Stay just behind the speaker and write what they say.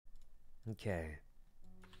Okay.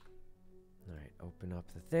 Alright, open up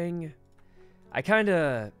the thing.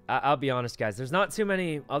 I'll be honest, guys. There's not too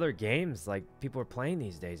many other games like people are playing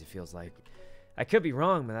these days, it feels like. I could be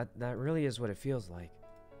wrong, but that really is what it feels like.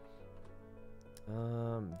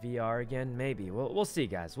 VR again, maybe. We'll see,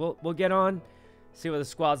 guys. We'll get on, see what the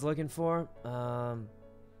squad's looking for. And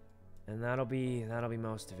that'll be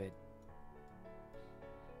most of it.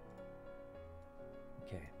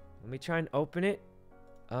 Okay, let me try and open it.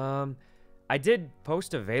 I did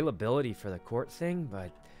post availability for the court thing,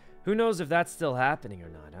 but who knows if that's still happening or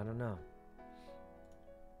not. I don't know.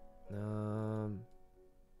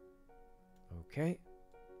 Okay.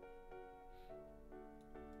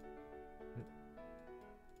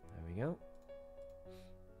 There we go.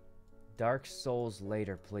 Dark Souls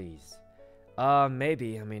later, please.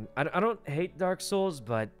 Maybe. I mean, I don't hate Dark Souls,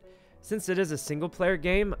 but since it is a single-player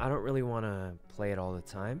game, I don't really want to play it all the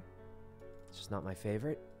time. It's just not my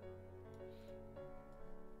favorite.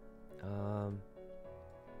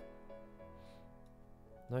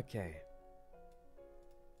 Okay.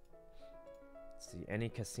 Let's see, any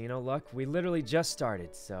casino luck? We literally just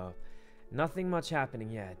started, so nothing much happening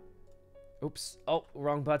yet. Oops. Oh,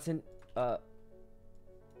 wrong button.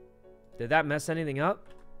 Did that mess anything up?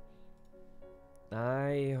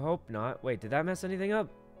 I hope not. Wait, did that mess anything up?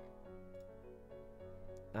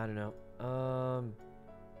 I don't know.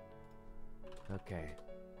 Okay.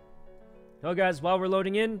 Well, guys, while we're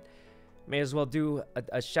loading in, may as well do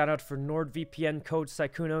a shout out for NordVPN code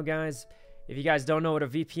Sykkuno, guys. If you guys don't know what a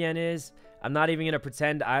VPN is, I'm not even going to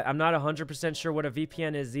pretend. I'm not 100% sure what a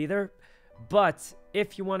VPN is either. But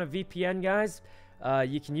if you want a VPN, guys,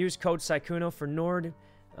 you can use code Sykkuno for Nord.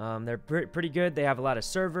 They're pretty good. They have a lot of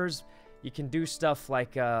servers. You can do stuff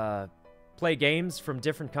like play games from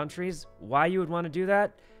different countries. Why you would want to do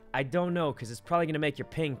that, I don't know, because it's probably going to make your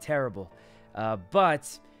ping terrible.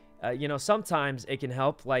 But you know, sometimes it can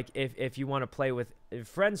help, like if you want to play with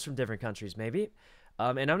friends from different countries, maybe.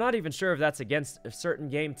 And I'm not even sure if that's against a certain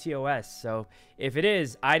game TOS. So if it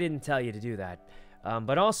is, I didn't tell you to do that.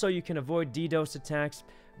 But also you can avoid DDoS attacks,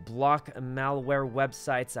 block malware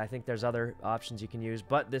websites. I think there's other options you can use,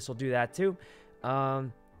 but this will do that too.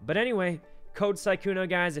 But anyway, code Sykkuno,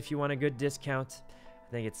 guys, if you want a good discount.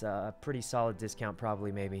 I think it's a pretty solid discount,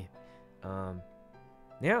 probably, maybe.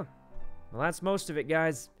 Yeah. Well, that's most of it,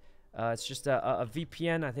 guys. It's just a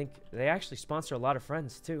VPN. I think they actually sponsor a lot of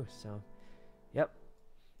friends, too. So, yep.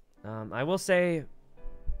 I will say,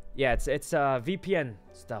 yeah, it's VPN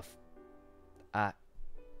stuff. I'm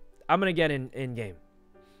going to get in-game.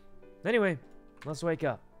 Anyway, let's wake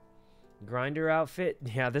up. Grinder outfit.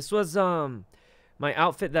 Yeah, this was my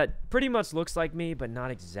outfit that pretty much looks like me, but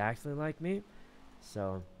not exactly like me.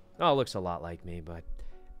 So, oh, it looks a lot like me, but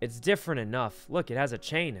it's different enough. Look, it has a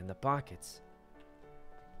chain in the pockets.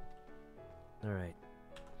 Alright.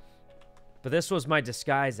 But this was my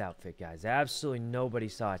disguise outfit, guys. Absolutely nobody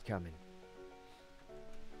saw it coming.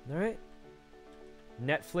 Alright.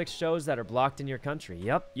 Netflix shows that are blocked in your country.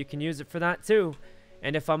 Yep, you can use it for that too.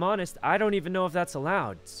 And if I'm honest, I don't even know if that's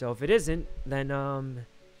allowed. So if it isn't, then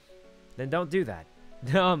don't do that.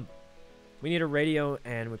 We need a radio,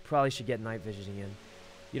 and we probably should get night vision again.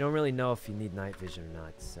 You don't really know if you need night vision or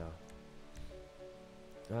not, so.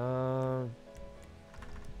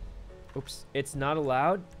 Oops, it's not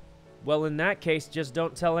allowed? Well, in that case, just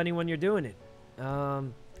don't tell anyone you're doing it.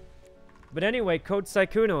 But anyway, code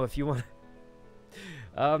Sykkuno if you want.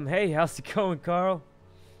 Hey, how's it going, Carl?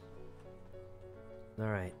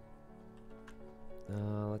 Alright.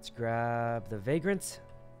 Let's grab the Vagrant.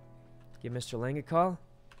 Give Mr. Lang a call.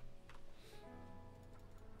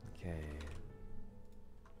 Okay.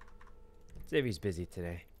 See if he's busy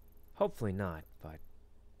today. Hopefully not, but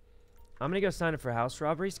I'm gonna go sign up for house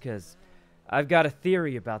robberies because I've got a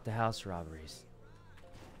theory about the house robberies.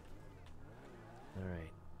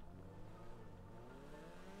 Alright.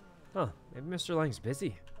 Huh, maybe Mr. Lang's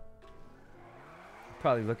busy.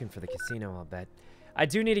 Probably looking for the casino, I'll bet. I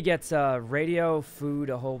do need to get radio,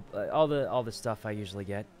 food, a whole all the stuff I usually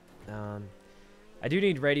get. I do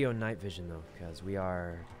need radio and night vision though, because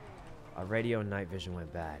our radio and night vision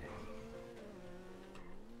went bad.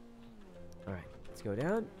 Alright, let's go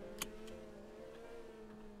down.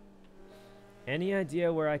 Any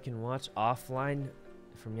idea where I can watch offline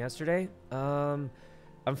from yesterday?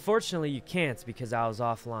 Unfortunately you can't because I was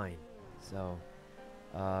offline. So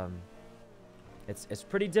it's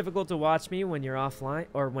pretty difficult to watch me when you're offline,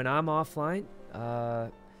 or when I'm offline.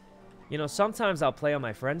 You know, sometimes I'll play on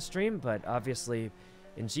my friend's stream, but obviously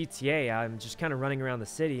in GTA, I'm just kind of running around the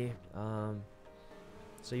city.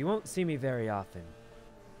 So you won't see me very often.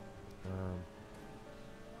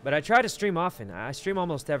 But I try to stream often. I stream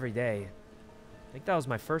almost every day. I think that was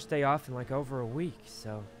my first day off in like over a week,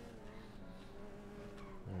 so.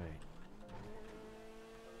 Alright.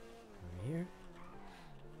 Over here.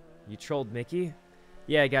 You trolled Mickey?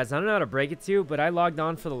 Yeah, guys, I don't know how to break it to you, but I logged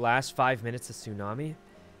on for the last 5 minutes of Tsunami,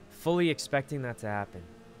 fully expecting that to happen.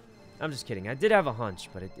 I'm just kidding. I did have a hunch,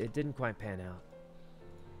 but it didn't quite pan out.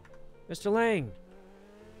 Mr. Lang.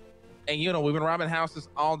 And you know, we've been robbing houses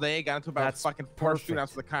all day. Got into about That's fucking 4 perfect.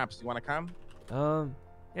 shootouts with the cops. You want to come?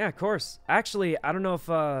 Yeah, of course. Actually, I don't know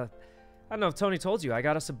if Tony told you. I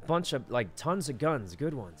got us a bunch of, like, tons of guns,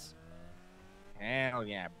 good ones. Hell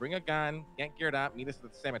yeah. Bring a gun, get geared up, meet us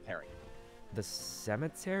at the cemetery. The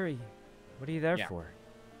cemetery? What are you there for?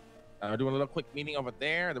 We're doing a little quick meeting over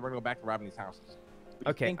there, then we're gonna go back to robbing these houses.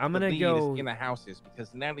 Okay, I'm gonna go in the houses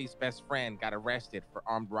because Nelly's best friend got arrested for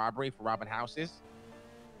armed robbery for robbing houses.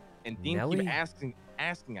 And Dean keep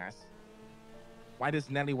asking us, why does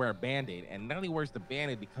Nelly wear a band-aid? And Nelly wears the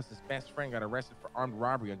band-aid because his best friend got arrested for armed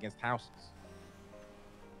robbery against houses.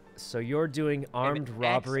 So you're doing armed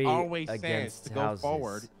robbery always against says to houses. go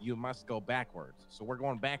forward, you must go backwards. So we're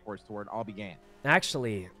going backwards to where it all began.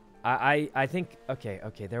 Actually, I think,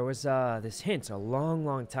 okay, there was this hint a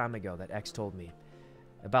long time ago that X told me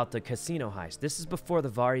about the casino heist. This is before the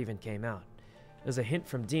VAR even came out. There's a hint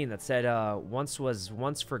from Dean that said, once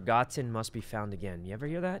forgotten must be found again. You ever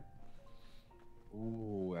hear that?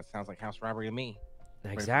 Ooh, that sounds like house robbery to me.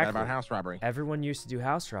 Exactly. About house robbery. Everyone used to do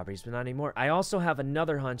house robberies, but not anymore. I also have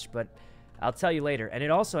another hunch, but I'll tell you later. And it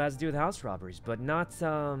also has to do with house robberies, but not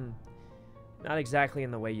exactly in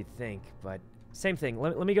the way you think. But same thing.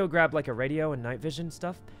 Let me go grab like a radio and night vision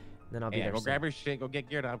stuff, and then I'll be there. Go grab your shit. Go get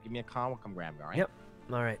geared up. Give me a call. We'll come grab you. All right. Yep.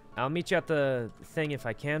 All right. I'll meet you at the thing if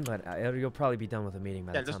I can, but you'll probably be done with the meeting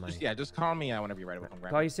by the time just call me whenever you're ready. We'll come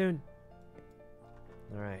grab Call you soon.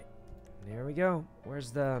 All right. There we go.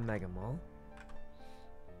 Where's the Mega Mall?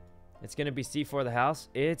 It's gonna be C4 the house.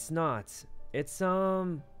 It's not. It's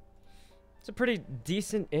a pretty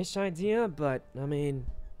decent-ish idea, but I mean,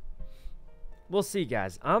 we'll see,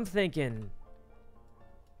 guys. I'm thinking.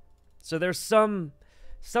 So there's some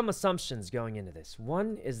assumptions going into this.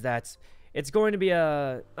 One is that it's going to be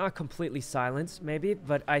not completely silent, maybe,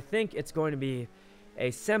 but I think it's going to be a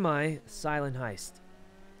semi-silent heist.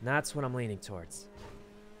 And that's what I'm leaning towards.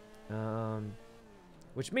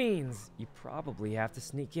 Which means you probably have to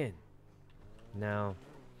sneak in. Now,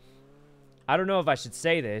 I don't know if I should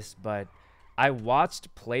say this, but I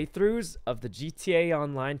watched playthroughs of the GTA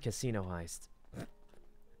Online casino heist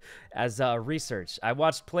as research. I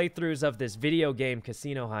watched playthroughs of this video game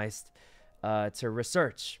casino heist to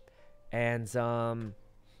research. And,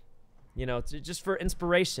 you know, just for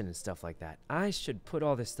inspiration and stuff like that. I should put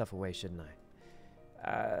all this stuff away, shouldn't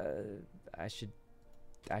I? I should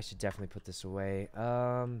definitely put this away.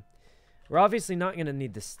 We're obviously not going to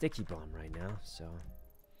need the sticky bomb right now, so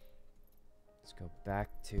let's go back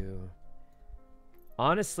to...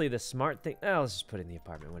 Honestly, the smart thing... let's just put it in the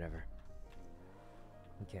apartment, whatever.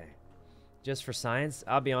 Okay. Just for science,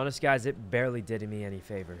 I'll be honest, guys, it barely did me any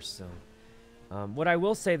favors, so... what I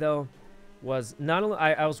will say, though, was not only...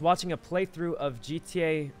 I was watching a playthrough of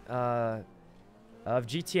GTA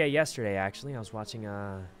yesterday, actually. I was watching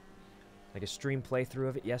like a stream playthrough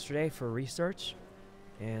of it yesterday for research.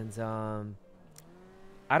 And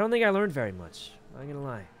I don't think I learned very much. I'm not gonna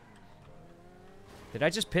lie. Did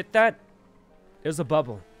I just pit that? It was a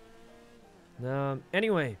bubble.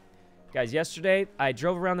 Anyway, guys, yesterday I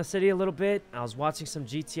drove around the city a little bit. I was watching some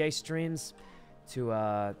GTA streams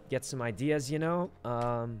to get some ideas, you know.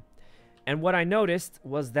 And what I noticed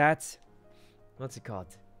was that, what's it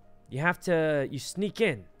called? You sneak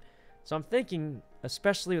in. So I'm thinking,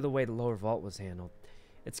 especially with the way the lower vault was handled,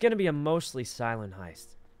 it's going to be a mostly silent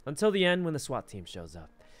heist. Until the end when the SWAT team shows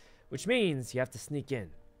up. Which means you have to sneak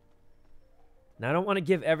in. Now, I don't want to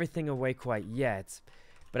give everything away quite yet.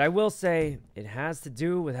 But I will say it has to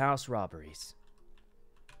do with house robberies.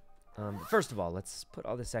 First of all, let's put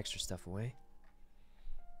all this extra stuff away.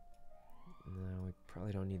 No, we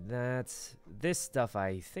probably don't need that. This stuff,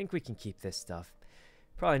 I think we can keep this stuff.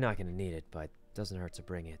 Probably not going to need it, but doesn't hurt to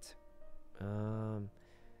bring it.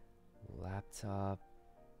 Laptop.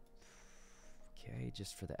 Okay,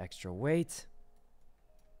 just for the extra weight.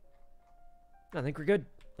 I think we're good.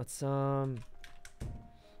 Let's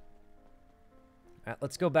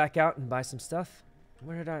let's go back out and buy some stuff.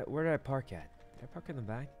 Where did I park at? Did I park in the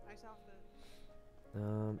back?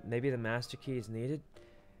 Maybe the master key is needed.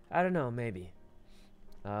 I don't know, maybe.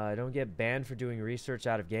 Don't get banned for doing research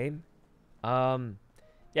out of game.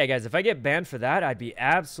 Yeah, guys, if I get banned for that, I'd be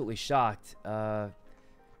absolutely shocked.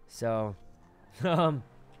 So,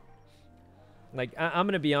 Like, I'm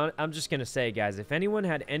going to be honest. I'm just going to say, guys, if anyone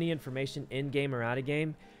had any information in-game or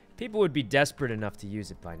out-of-game, people would be desperate enough to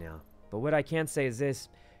use it by now. But what I can say is this.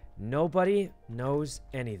 Nobody knows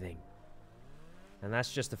anything. And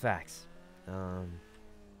that's just the facts.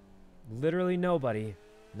 Literally nobody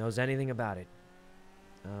knows anything about it.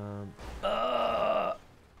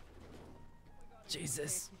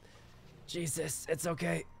 Jesus. Jesus, it's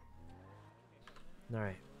okay.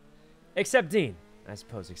 Alright. Except Dean, I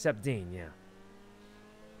suppose. Except Dean, yeah.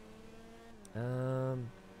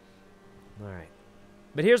 Alright.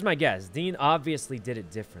 But here's my guess. Dean obviously did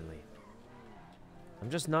it differently. I'm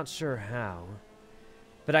just not sure how.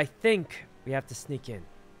 But I think we have to sneak in.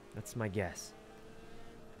 That's my guess.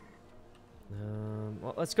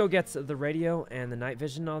 Well, let's go get the radio and the night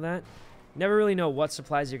vision and all that. Never really know what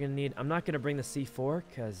supplies you're going to need. I'm not going to bring the C4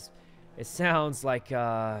 because it sounds like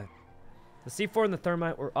the C4 and the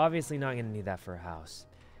thermite, we're obviously not going to need that for a house.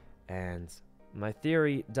 And my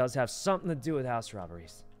theory does have something to do with house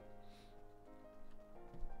robberies.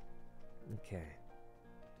 Okay.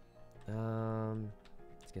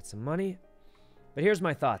 Let's get some money. But here's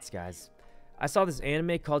my thoughts, guys. I saw this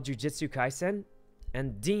anime called Jujutsu Kaisen,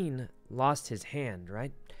 and Dean lost his hand,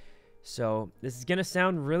 right? So this is gonna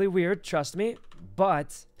sound really weird, trust me,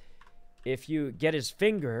 but if you get his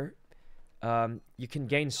finger, you can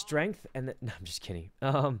gain strength, and no, I'm just kidding.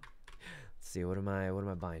 Let's see, what am I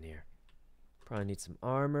buying here? Probably need some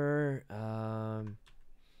armor.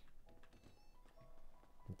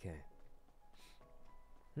 Okay.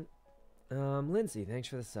 Lindsay, thanks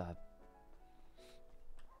for the sub.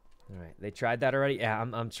 All right, they tried that already. Yeah,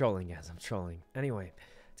 I'm trolling, guys. I'm trolling. Anyway,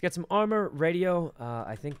 let's get some armor, radio.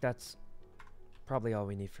 I think that's probably all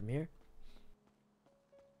we need from here.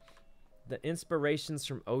 The inspirations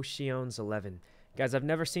from Ocean's 11. Guys, I've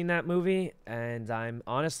never seen that movie, and I'm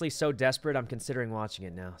honestly so desperate I'm considering watching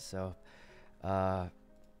it now. So,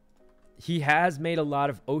 he has made a lot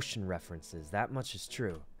of ocean references. That much is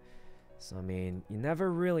true. So, I mean, you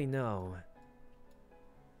never really know.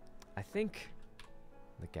 I think...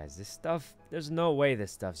 Look, guys, this stuff... There's no way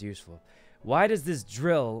this stuff's useful. Why does this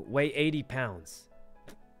drill weigh 80 pounds?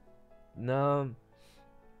 No.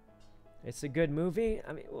 It's a good movie?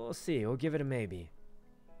 I mean, we'll see. We'll give it a maybe.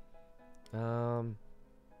 What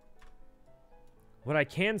I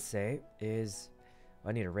can say is...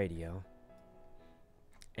 I need a radio.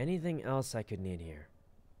 Anything else I could need here?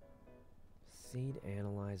 Seed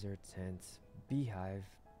analyzer, tent, beehive.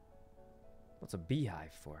 What's a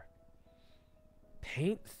beehive for?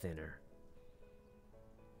 Paint thinner.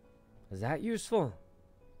 Is that useful?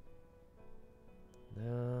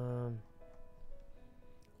 Well,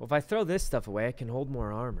 if I throw this stuff away, I can hold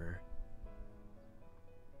more armor.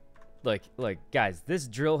 Look, guys, this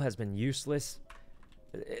drill has been useless.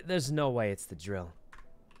 There's no way it's the drill.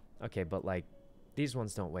 Okay, but like, these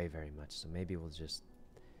ones don't weigh very much, so maybe we'll just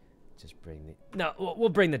bring the... No, we'll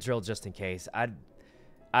bring the drill just in case. I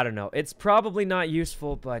don't know. It's probably not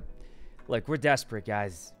useful, but... Look, we're desperate,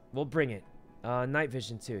 guys. We'll bring it. Night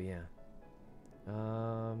vision, too, yeah.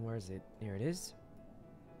 Where is it? Here it is.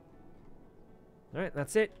 Alright,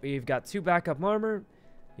 that's it. We've got 2 backup armor.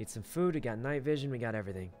 Need some food. We got night vision. We got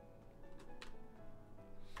everything.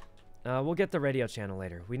 We'll get the radio channel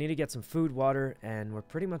later. We need to get some food, water, and we're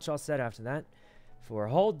pretty much all set after that for a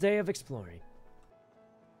whole day of exploring.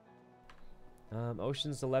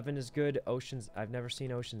 Ocean's 11 is good. Oceans... I've never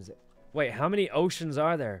seen Oceans... Wait, how many oceans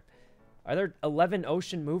are there? Are there 11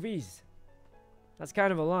 ocean movies? That's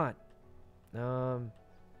kind of a lot. I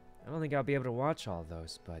don't think I'll be able to watch all of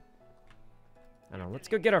those, but... I don't know. Let's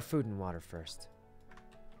go get our food and water first.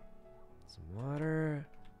 Some water.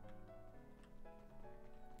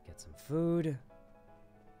 Get some food.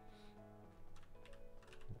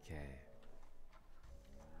 Okay.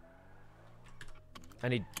 I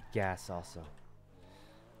need gas also.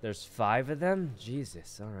 There's 5 of them?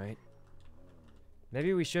 Jesus, alright.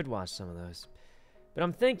 Maybe we should watch some of those. But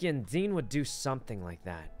I'm thinking Dean would do something like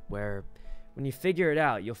that, where when you figure it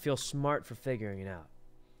out, you'll feel smart for figuring it out.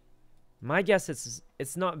 My guess is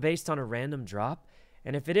it's not based on a random drop,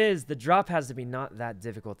 and if it is, the drop has to be not that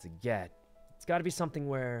difficult to get. It's got to be something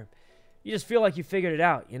where you just feel like you figured it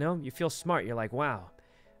out, you know? You feel smart. You're like, wow,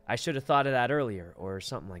 I should have thought of that earlier, or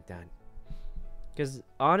something like that. Because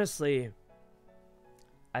honestly...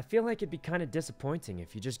 I feel like it'd be kind of disappointing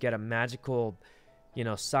if you just get a magical, you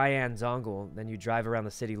know, cyan dongle, then you drive around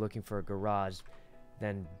the city looking for a garage,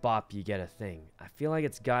 then bop, you get a thing. I feel like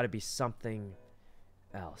it's got to be something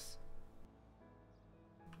else.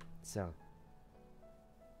 So,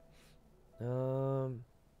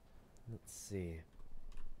 let's see.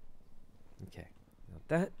 Okay, got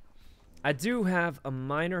that. I do have a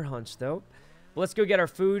minor hunch, though. But let's go get our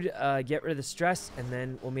food, get rid of the stress, and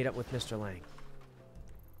then we'll meet up with Mr. Lang.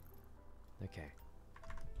 Okay.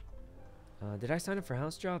 Did I sign up for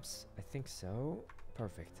house jobs? I think so.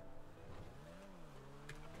 Perfect.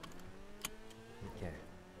 Okay.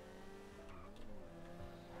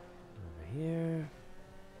 Over here.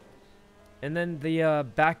 And then the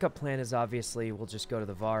backup plan is obviously we'll just go to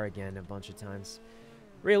the VAR again a bunch of times.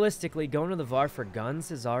 Realistically, going to the VAR for guns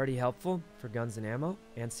is already helpful for guns and ammo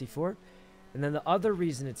and C4. And then the other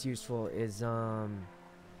reason it's useful is,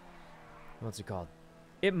 what's it called?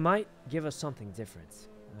 It might give us something different.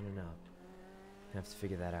 I don't know. I have to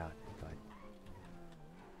figure that out, but.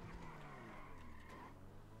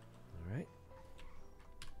 All right.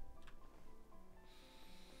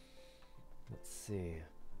 Let's see.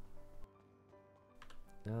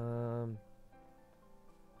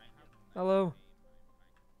 Hello. All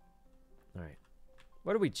right.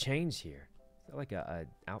 What do we change here? Is that like a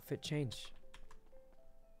outfit change?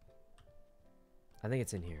 I think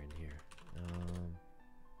it's in here.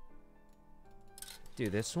 Do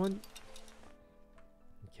this one.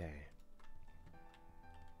 Okay.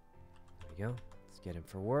 There we go. Let's get him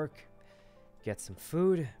for work. Get some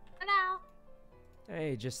food. Hello.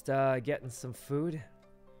 Hey, just getting some food.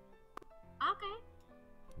 Okay.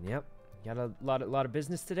 Yep. Got a lot of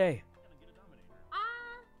business today.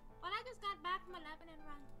 Well, I just got back from a Lebanon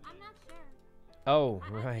run. I'm not sure. Oh,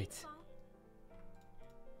 I right. think so.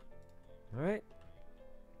 All right.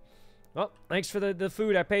 Well, thanks for the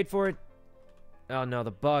food. I paid for it. Oh, no,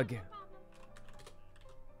 the bug. No problem.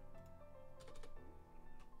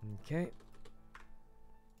 Okay.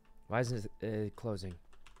 Why isn't it closing?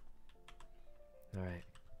 All right.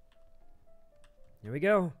 Here we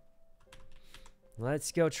go.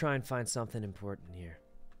 Let's go try and find something important here.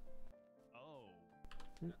 Oh,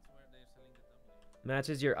 that's where they're selling the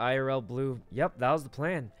Matches your IRL blue. Yep, that was the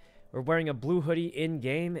plan. We're wearing a blue hoodie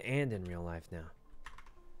in-game and in real life now.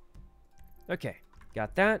 Okay,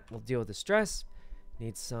 got that. We'll deal with the stress.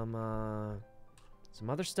 Need some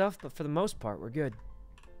other stuff, but for the most part, we're good.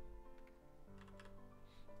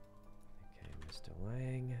 Okay, Mr.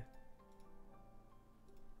 Lang.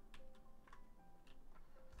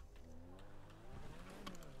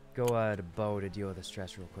 Go to Bo to deal with the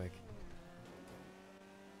stress real quick.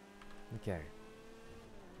 Okay.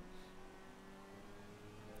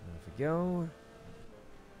 Off we go.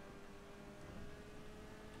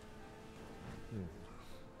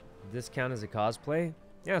 This count as a cosplay?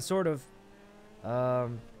 Yeah, sort of. I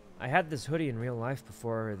had this hoodie in real life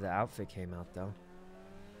before the outfit came out, though.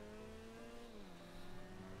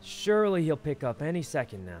 Surely he'll pick up any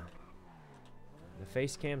second now. The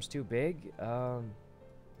face cam's too big.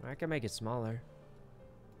 I can make it smaller.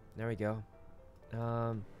 There we go.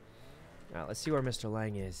 Alright, let's see where Mr.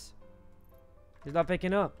 Lang is. He's not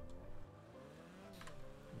picking up.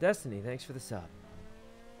 Destiny, thanks for the sub.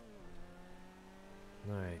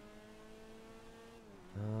 Alright.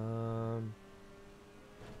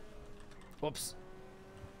 Whoops.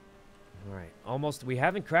 Alright, almost. We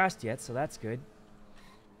haven't crashed yet, so that's good.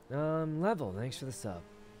 Level, thanks for the sub.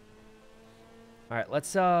 Alright,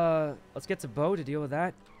 let's get to Bo to deal with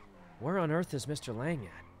that. Where on earth is Mr. Lang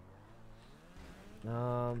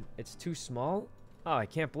at? It's too small? Oh, I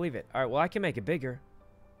can't believe it. Alright, well, I can make it bigger.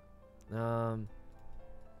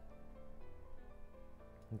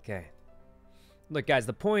 Okay. Look, guys,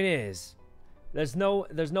 the point is, there's no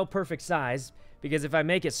perfect size, because if I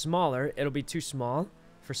make it smaller, it'll be too small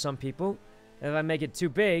for some people. And if I make it too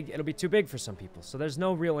big, it'll be too big for some people. So there's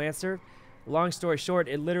no real answer. Long story short,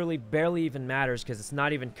 it literally barely even matters because it's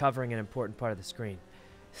not even covering an important part of the screen.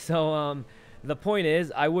 So, the point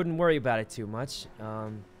is, I wouldn't worry about it too much.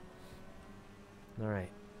 Alright.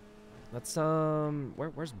 Let's,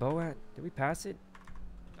 where's Bo at? Did we pass it?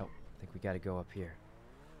 Oh, I think we gotta go up here.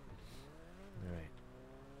 Alright.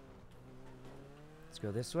 Let's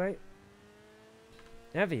go this way.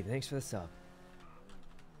 Evie, thanks for the sub.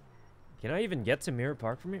 Can I even get to Mirror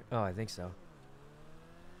Park from here? Oh, I think so.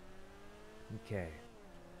 Okay.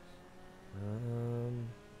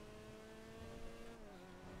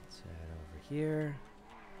 Let's head over here.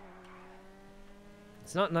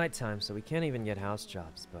 It's not nighttime, so we can't even get house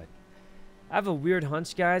jobs, but I have a weird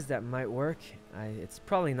hunch, guys, that might work. It's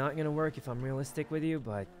probably not going to work if I'm realistic with you,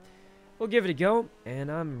 but we'll give it a go,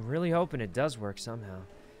 and I'm really hoping it does work somehow.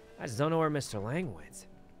 I just don't know where Mr. Lang went.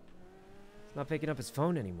 He's not picking up his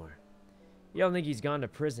phone anymore. You don't think he's gone to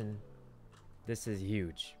prison? This is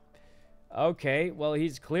huge. Okay, well,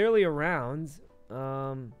 he's clearly around.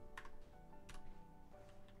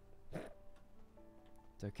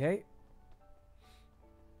 It's okay.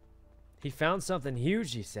 He found something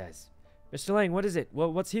huge, he says. Mr. Lang, what is it?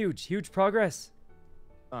 What's huge? Huge progress?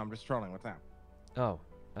 Oh, I'm just trolling. What's that? Oh,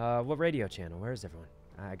 what radio channel? Where is everyone?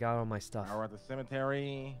 I got all my stuff. We're at the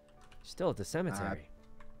cemetery. Still at the cemetery.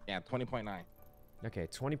 Yeah, 20.9. Okay,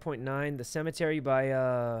 20.9. The cemetery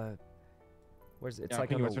by where's it? It's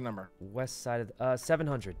like on what's your the number? west side of the,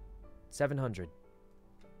 700. 700.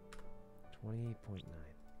 20.9.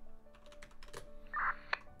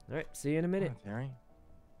 All right, see you in a minute. Cemetery.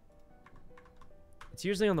 It's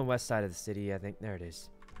usually on the west side of the city, I think. There it is.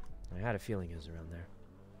 I had a feeling it was around there.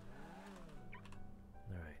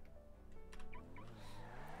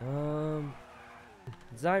 All right.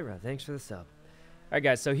 Zyra, thanks for the sub. All right,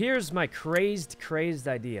 guys. So here's my crazed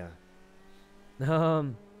idea.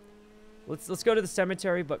 Let's go to the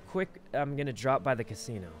cemetery, but quick. I'm gonna drop by the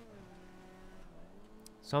casino.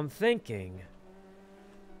 So I'm thinking.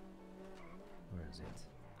 Where is it?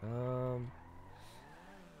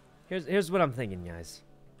 Here's what I'm thinking, guys.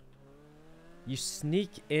 You sneak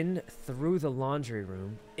in through the laundry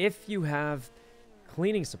room if you have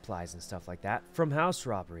cleaning supplies and stuff like that from house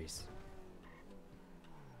robberies.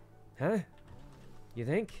 Huh? You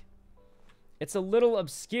think? It's a little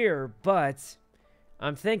obscure, but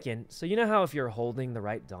I'm thinking, so you know how if you're holding the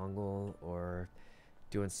right dongle or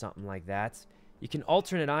doing something like that, you can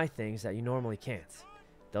alternate eye things that you normally can't.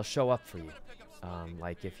 They'll show up for you.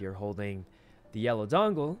 Like if you're holding the yellow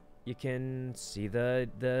dongle, you can see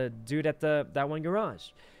the dude at that one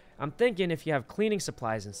garage. I'm thinking if you have cleaning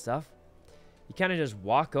supplies and stuff, you kind of just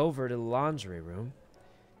walk over to the laundry room,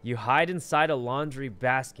 you hide inside a laundry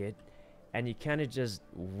basket, and you kind of just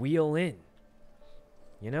wheel in.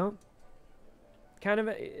 You know? Kind of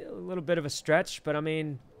a little bit of a stretch, but I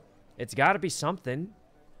mean, it's got to be something.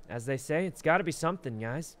 As they say, it's got to be something,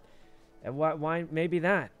 guys. And why maybe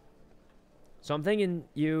that? So I'm thinking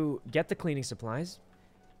you get the cleaning supplies,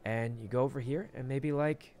 and you go over here, and maybe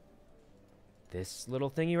like this little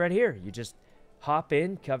thingy right here. You just hop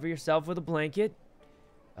in, cover yourself with a blanket.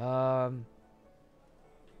 And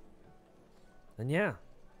yeah.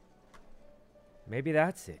 Maybe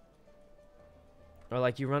that's it. Or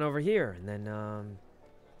like you run over here, and then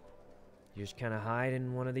you just kind of hide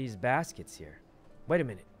in one of these baskets here. Wait a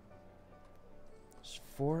minute. There's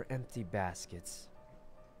 4 empty baskets.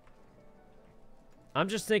 I'm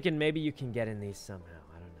just thinking maybe you can get in these somehow.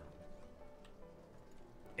 I don't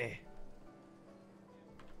know.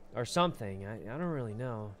 Or something. I don't really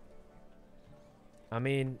know. I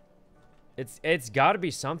mean, it's got to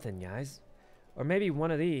be something, guys. Or maybe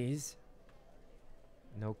one of these.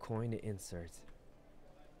 No coin to insert.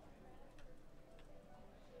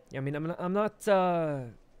 Yeah, I mean, I'm not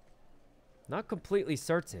completely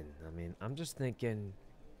certain. I mean, I'm just thinking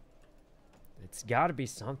it's got to be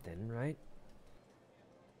something, right?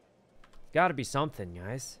 Got to be something,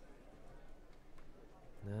 guys.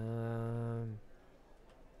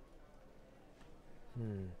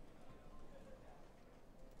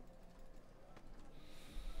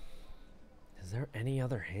 Is there any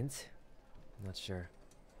other hint? I'm not sure.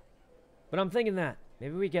 But I'm thinking that.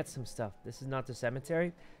 Maybe we get some stuff. This is not the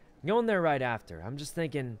cemetery. I'm going there right after. I'm just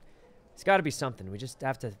thinking it's got to be something. We just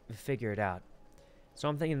have to figure it out. So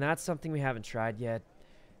I'm thinking that's something we haven't tried yet.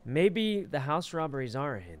 Maybe the house robberies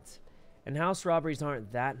are a hint. And house robberies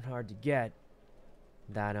aren't that hard to get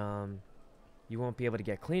that you won't be able to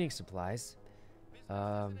get cleaning supplies.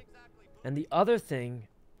 And the other thing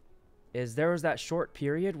is there was that short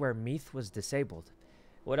period where meat was disabled.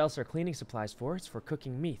 What else are cleaning supplies for? It's for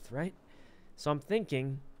cooking meat, right? So I'm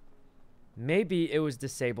thinking maybe it was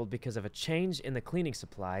disabled because of a change in the cleaning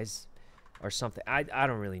supplies or something. I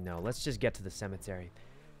don't really know. Let's just get to the cemetery.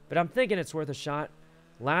 But I'm thinking it's worth a shot.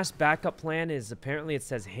 Last backup plan is apparently it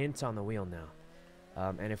says hint on the wheel now.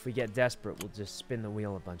 And if we get desperate, we'll just spin the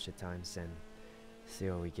wheel a bunch of times and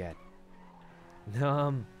see what we get.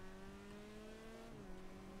 Okay.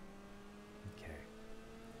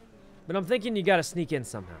 But I'm thinking you gotta sneak in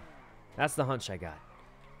somehow. That's the hunch I got.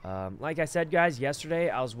 Like I said, guys, yesterday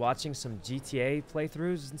I was watching some GTA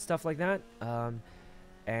playthroughs and stuff like that.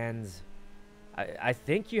 And I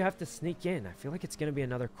think you have to sneak in. I feel like it's gonna be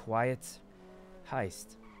another quiet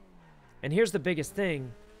heist. And here's the biggest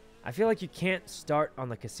thing. I feel like you can't start on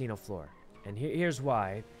the casino floor. And here's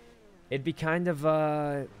why. It'd be kind of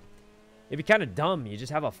dumb. You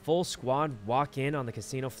just have a full squad walk in on the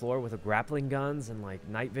casino floor with a grappling guns and like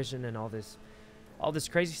night vision and all this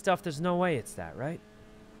crazy stuff. There's no way it's that, right?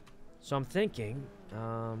 So I'm thinking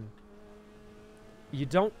you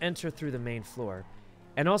don't enter through the main floor.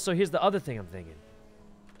 And also here's the other thing I'm thinking.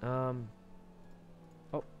 Oh,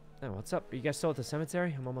 what's up? Are you guys still at the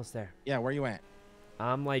cemetery? I'm almost there. Yeah, where you at?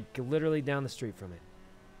 I'm like literally down the street from it.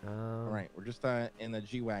 All right, we're just in the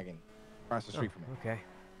G-Wagon. across the street from me. Okay.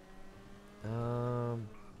 All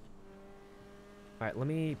right, let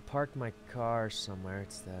me park my car somewhere.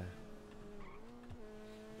 It's the.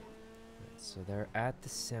 So they're at the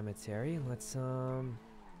cemetery. Let's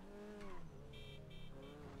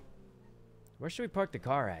Where should we park the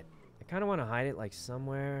car at? I kind of want to hide it like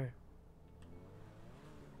somewhere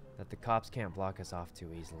that the cops can't block us off too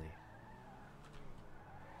easily.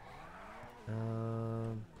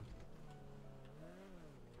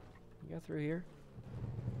 You go through here.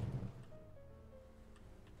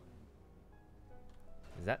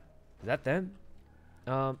 Is that them?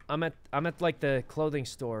 I'm at like the clothing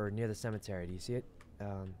store near the cemetery. Do you see it?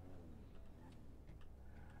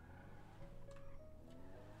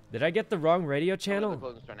 Did I get the wrong radio channel?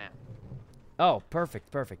 Clothing store now. Oh,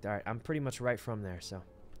 perfect, perfect. All right, I'm pretty much right from there. So,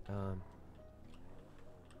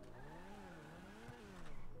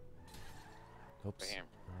 oops. Right here.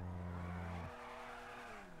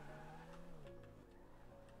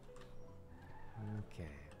 Okay,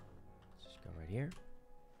 let's just go right here.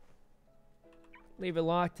 Leave it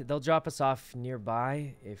locked. They'll drop us off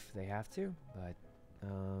nearby if they have to, but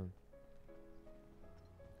all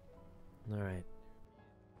right.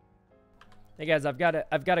 Hey guys, I've got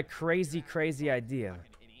a crazy idea.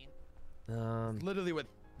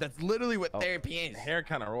 That's literally what therapy is. Hair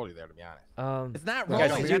kind of rolly there, to be honest. It's not guys,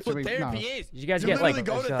 rolling. That's what therapy is. You guys You get literally like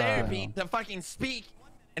go to therapy to fucking speak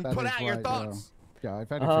and put out your thoughts. Yeah, I've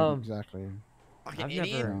had it exactly. Fucking I've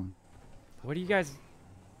idiot. never. What do you guys?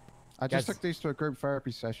 I just took these to a group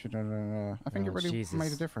therapy session, and I think it really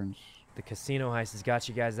made a difference. The casino heist has got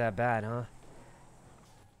you guys that bad, huh?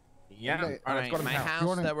 Yeah. Okay, All right, let's go to my the house.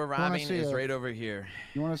 house that we're robbing is right over here.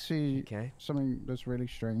 You want to see Okay. something that's really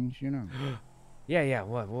strange, you know? Yeah, yeah.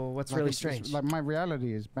 What? Well, what's Like, really it's strange? like my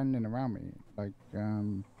reality is bending around me. Like,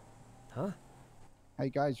 Huh? hey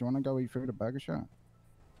guys, you want to go eat food at Burger Shot?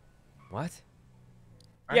 What?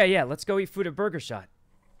 Yeah, yeah. Let's go eat food at Burger Shot.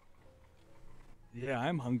 Yeah,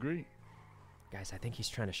 I'm hungry. Guys, I think he's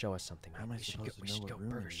trying to show us something. How am I supposed to We know should what go room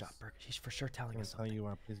Burger it Shot. is? He's for sure telling us Tell something.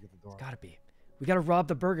 you, please get the door. It's gotta be. We gotta rob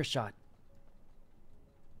the Burger Shot.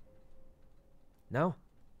 No?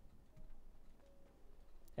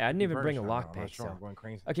 Yeah, I didn't even bring a lockpick. So. Going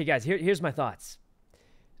crazy. Okay, guys, here's my thoughts.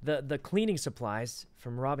 The cleaning supplies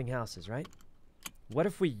from robbing houses, right? What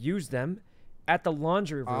if we use them at the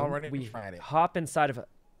laundry room? Already we tried it. hop inside of a.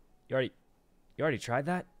 You already tried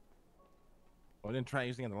that? Well, we didn't try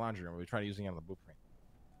using it in the laundry room. We tried using it on the blueprint.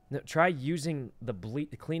 No, try using the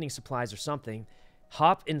cleaning supplies or something.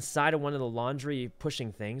 Hop inside of one of the laundry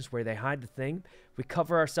pushing things where they hide the thing. We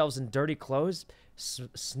cover ourselves in dirty clothes,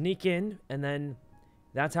 sneak in, and then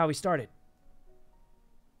that's how we started.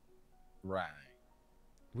 Right.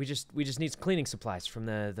 We just need cleaning supplies from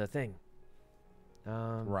the thing.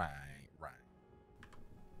 Right.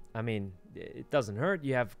 I mean, it doesn't hurt.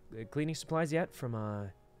 You have cleaning supplies yet from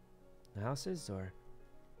the houses, or?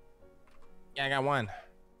 Yeah, I got one.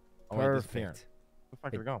 Oh, wait, it disappeared. Perfect. Where the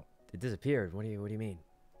fuck did it go? It disappeared. What do you mean?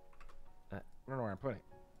 I don't know where I put it.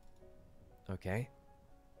 Okay.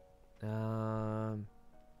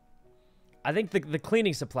 I think the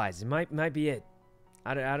cleaning supplies. It might be it.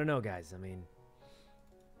 I don't know, guys. I mean,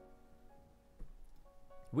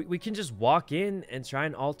 we can just walk in and try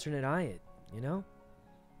and alternate eye it. You know?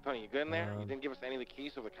 Tony, you good in there? You didn't give us any of the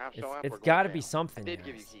keys so the cops show up? It's got to be something. I did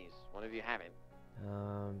give you guys. keys. One of you haven't.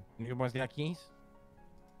 You boys got keys?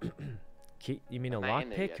 Key? You mean a I'm not in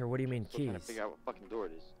there lockpick, yet. or what do you mean Still trying to keys? figure out what fucking door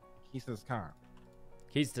it is. Keys to this car.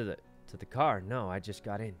 Keys to the car? No, I just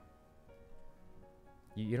got in.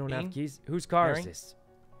 You don't have Dean? keys? Whose car Harry? is this?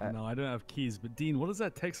 No, I don't have keys. But Dean, what is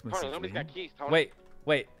that text message? Tony, nobody's mean? got keys, Tony.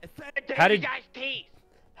 Wait. It's the How did- guys keys?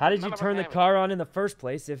 How did you None of us turn the have it. car on in the first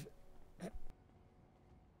place? If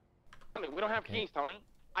Tony, we don't have keys, Tony.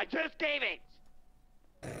 I just gave it.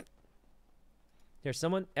 Here,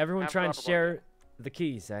 everyone Have try and proper share the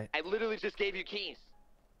keys. I literally just gave you keys.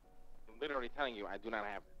 I'm literally telling you I do not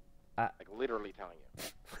have them. Like literally telling you.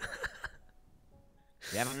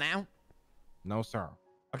 You have them now? No, sir.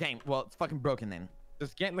 Okay, well it's fucking broken then.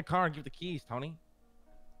 Just get in the car and give the keys, Tony.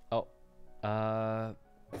 Oh,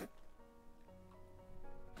 You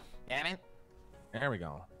haven't? There we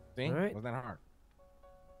go. See? All right. Wasn't that hard?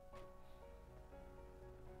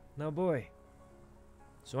 no boy.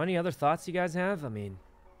 So any other thoughts you guys have? I mean,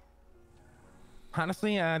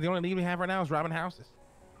 Honestly, the only lead we have right now is robbing houses.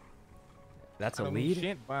 that's I a don't mean lead.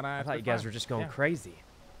 shit, but I it's thought you been guys fun. were just going Yeah. crazy.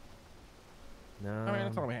 No. I mean,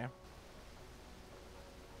 that's all we have.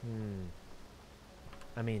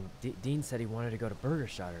 I mean, Dean said he wanted to go to Burger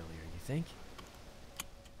Shot earlier. You think?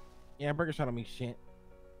 Yeah, Burger Shot don't mean shit.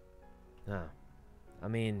 No. I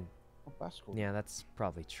mean, Oh, that's cool. yeah, that's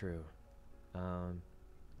probably true.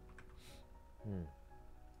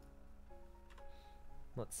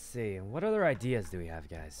 Let's see. What other ideas do we have,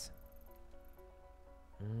 guys?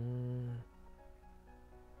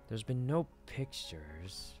 There's been no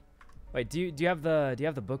pictures. Wait, do you have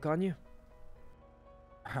the book on you?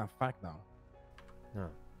 Fuck no. No.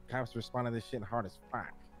 Cops responded to this shit hard as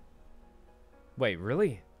fuck. Wait,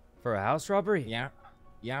 really? For a house robbery? Yeah.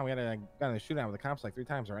 Yeah, we got in a shootout with the cops like 3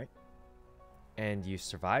 times, right? And you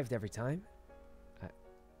survived every time?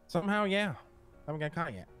 Somehow, yeah. Haven't got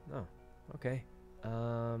caught yet. Oh, okay.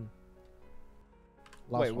 Last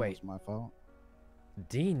wait. one was my fault.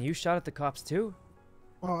 Dean, you shot at the cops too?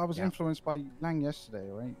 Well, I was influenced by Lang yesterday,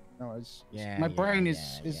 right? No, it's my yeah, brain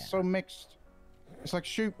is so mixed. It's like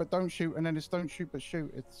shoot but don't shoot, and then it's don't shoot but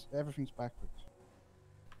shoot. It's everything's backwards.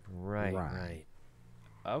 Right.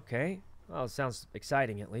 Okay. Well, it sounds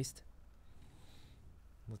exciting at least.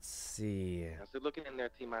 Let's see. How's it looking in there,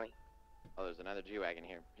 T-Money? Oh, there's another G-Wagon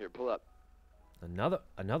here. Here, pull up. Another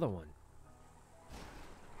one.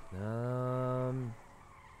 A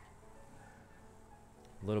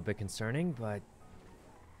little bit concerning, but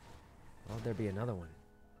will there be another one?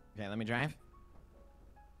 Okay, let me drive.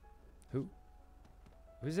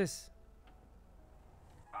 Who's this?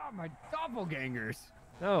 Oh, my doppelgangers.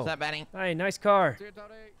 Oh. What's up, Benny? Hey, nice car.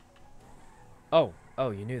 Oh,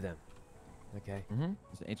 you knew them. Okay.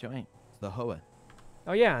 It's the HOA. It's the HOA.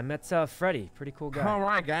 Oh yeah, I met Freddy. Pretty cool guy. All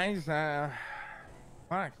right, guys.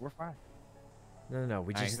 Fuck, we're fine. No.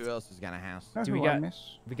 We just. Who else has got a house? Do we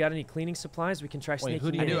got any cleaning supplies? We can try sneaking.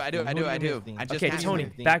 Who do in. you I do. Okay, Tony,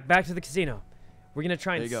 back to the casino. We're gonna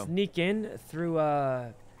try and sneak in through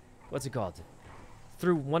what's it called?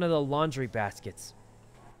 Through one of the laundry baskets.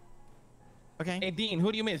 Okay. Hey, Dean,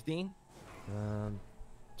 who do you miss, Dean?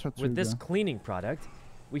 With this cleaning product,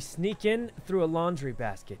 we sneak in through a laundry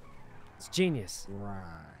basket. It's genius. Right.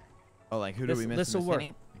 Oh, like who do we miss? This'll work.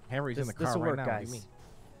 Harry's in the car This'll right work, now. guys.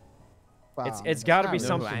 It's got to be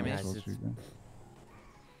something, guys. Miss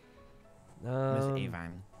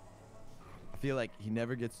Avon. I feel like he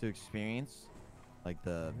never gets to experience like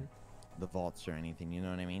the vaults or anything. You know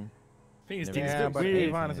what I mean? Yeah, but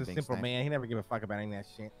Avon is a simple man. He never give a fuck about any of that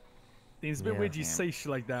shit. It's a bit weird you say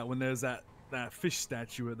shit like that when there's that fish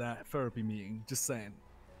statue at that therapy meeting. Just saying.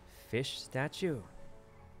 Fish statue?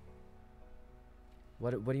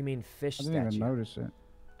 What do you mean fish statue? I didn't even notice it.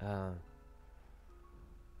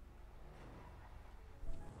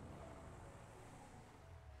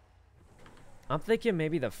 I'm thinking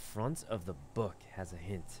maybe the front of the book has a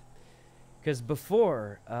hint. Because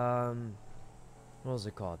before, what was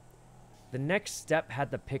it called? The next step had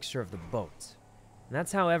the picture of the boat. And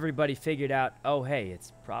that's how everybody figured out, oh, hey,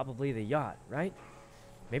 it's probably the yacht, right?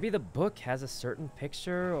 Maybe the book has a certain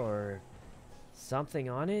picture or something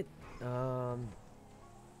on it. I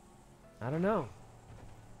don't know.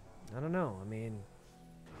 I mean,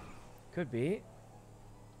 could be.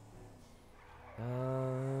 I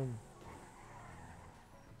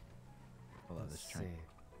love this train.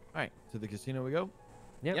 All right, to the casino we go.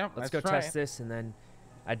 Yep, let's go test this, and then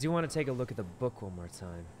I do want to take a look at the book one more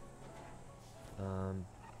time.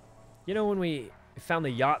 You know, when we found the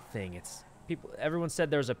yacht thing, everyone said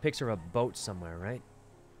there was a picture of a boat somewhere, right?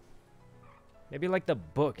 Maybe like the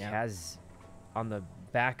book has on the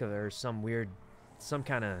back of it or some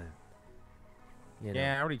kind of, you know.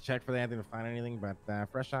 Yeah, I already checked for that. I didn't find anything, but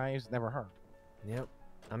fresh eyes never hurt. Yep.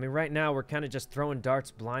 I mean, right now we're kind of just throwing darts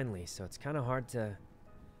blindly, so it's kind of hard to.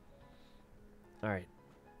 All right.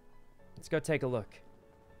 Let's go take a look.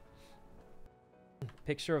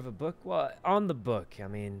 Picture of a book? Well, on the book, I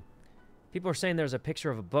mean, people are saying there's a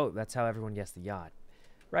picture of a boat. That's how everyone guessed the yacht.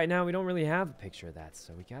 Right now, we don't really have a picture of that,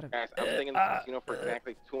 so we gotta. Guys, I'm staying in the casino for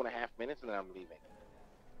exactly 2.5 minutes, and then I'm leaving.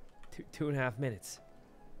 2.5 minutes.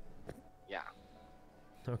 Yeah.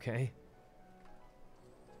 Okay.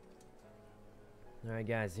 All right,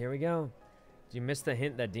 guys, here we go. Did you miss the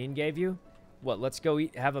hint that Dean gave you? What? Let's go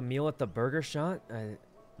have a meal at the burger shop.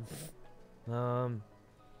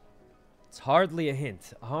 It's hardly a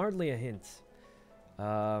hint. Hardly a hint.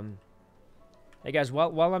 Hey guys,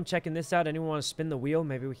 while I'm checking this out, anyone want to spin the wheel?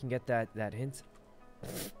 Maybe we can get that hint.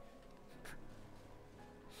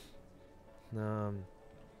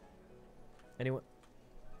 Anyone?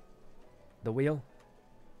 The wheel?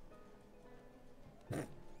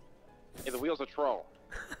 Hey, the wheel's a troll.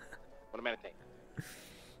 Want to meditate?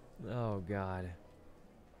 Oh God.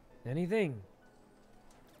 Anything?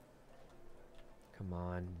 Come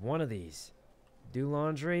on, one of these. Do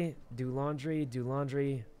laundry, do laundry, do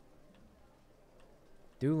laundry.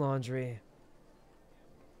 Do laundry.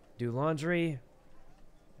 Do laundry.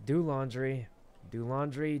 Do laundry. Do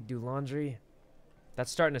laundry, do laundry.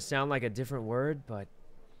 That's starting to sound like a different word, but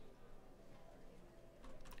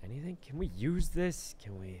anything? Can we use this?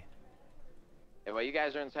 Can we? Hey, while you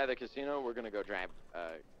guys are inside the casino, we're gonna go grab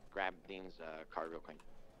Dean's card real quick.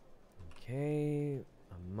 Okay,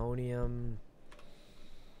 ammonium.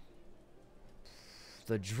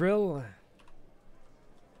 The drill.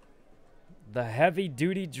 The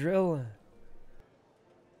heavy-duty drill.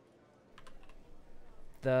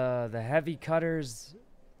 The heavy cutters.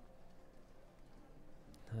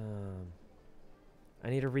 I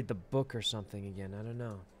need to read the book or something again. I don't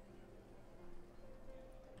know.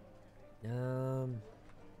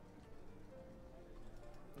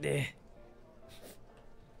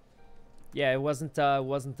 Yeah, it wasn't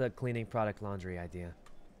the cleaning product laundry idea.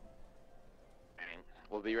 Alright,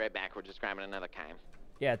 we'll be right back. We're just grabbing another kind.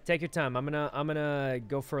 Yeah, take your time. I'm gonna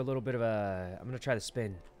go for a little bit of a. I'm gonna try to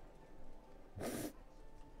spin.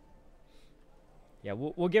 Yeah,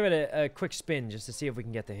 we'll give it a quick spin just to see if we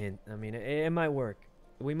can get the hint. I mean, it might work.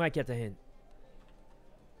 We might get the hint.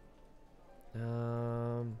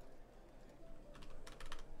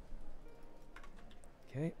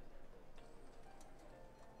 Okay.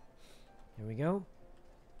 Here we go.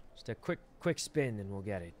 Just a quick spin and we'll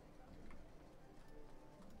get it.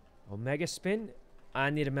 Omega spin.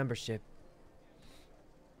 I need a membership.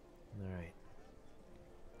 All right.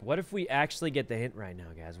 What if we actually get the hint right now,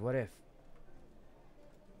 guys? What if?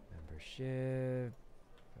 Membership.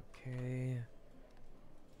 Okay.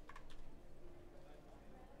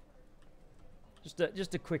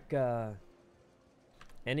 Just a quick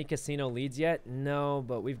any casino leads yet? No,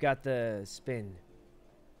 but we've got the spin.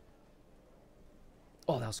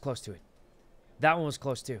 Oh, that was close to it. That one was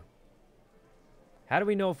close too. How do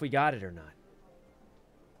we know if we got it or not?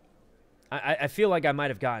 I feel like I might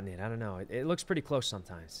have gotten it. I don't know. It looks pretty close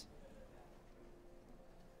sometimes.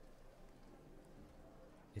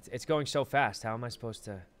 It's going so fast. How am I supposed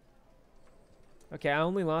to? Okay, I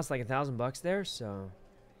only lost like $1,000 there, so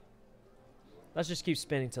let's just keep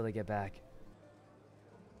spinning till they get back.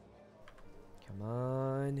 Come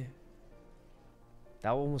on.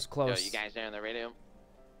 That one was close. Yo, you guys there on the radio?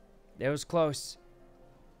 It was close.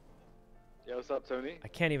 Yo, what's up, Tony? I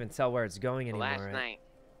can't even tell where it's going anymore. Last night,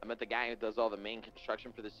 I met the guy who does all the main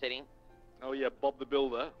construction for the city. Oh yeah, Bob the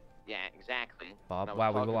Builder. Yeah, exactly. Bob,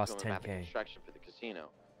 wow, we lost 10K. About the construction for the casino.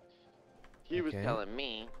 He was telling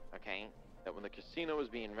me, okay, that when the casino was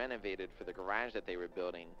being renovated for the garage that they were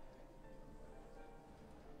building,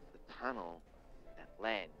 the tunnel that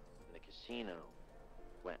led to the casino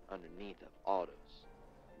went underneath of autos.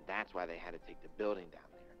 That's why they had to take the building down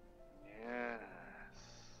there. Yes.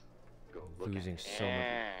 Go look Losing at it. so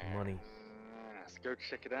much money. Let's go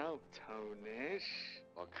check it out, Tonish.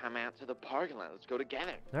 Well, come out to the parking lot. Let's go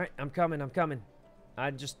together. All right, I'm coming.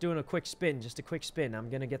 I'm just doing a quick spin. Just a quick spin. I'm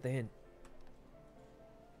going to get the hint.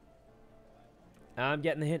 I'm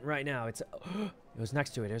getting the hint right now. It was next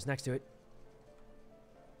to it. It was next to it.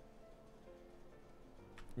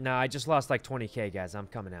 No, I just lost like 20K, guys. I'm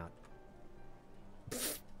coming out.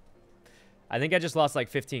 I think I just lost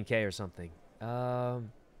like 15K or something.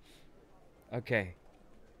 Okay.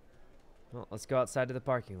 Well, let's go outside to the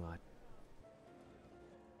parking lot.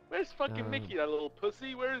 Where's fucking Mickey, that little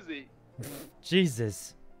pussy? Where is he?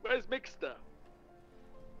 Jesus. Where's Mixter?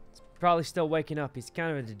 He's probably still waking up. He's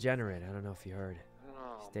kind of a degenerate. I don't know if you heard.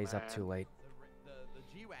 Oh, Stays up too late. The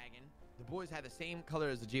G-Wagon, the boys had the same color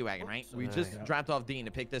as the G-Wagon, right? We just dropped off Dean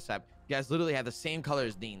to pick this up. You guys literally have the same color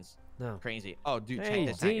as Dean's. No. Crazy. Oh, dude, Hey,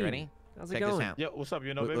 check this out. You ready? How's it Check going? this out. Yo, what's up?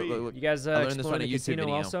 You know, baby? Look, You guys I learned this exploring on a the YouTube casino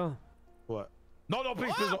video. also? What? No, no,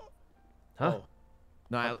 please, please. Huh? Oh.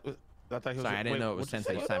 No, I thought he was. sorry, I didn't know it was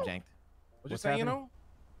sensitive. Stop, Jank. What'd you say, you know?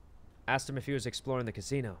 Asked him if he was exploring the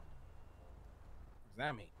casino. What does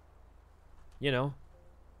that mean? You know.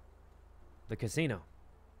 The casino.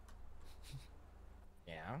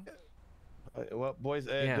 Yeah. Well, boys,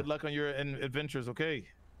 good luck on your adventures, okay?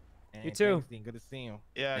 And You too. thanks, Dean. Good to see you.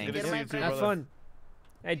 Yeah, Thanks. good to see you too, Have brother. fun.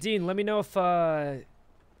 Hey, Dean, let me know if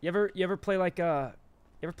you ever play like you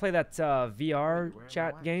ever play that VR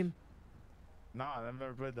chat game? Nah, I've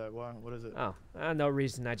never played that. What is it? Oh, no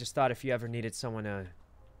reason. I just thought if you ever needed someone to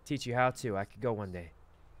teach you how to, I could go one day.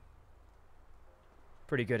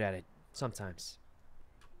 Pretty good at it sometimes.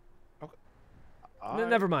 Okay.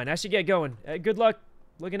 Never mind. I should get going. Good luck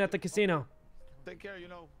looking at the casino. Take care, you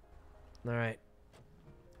know. All right.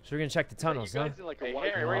 So we're gonna check the tunnels, huh? Hey,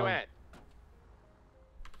 Harry, where you at?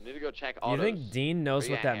 You need to go check autos. You think Dean knows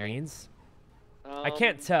Where what you at, that Harry? means? I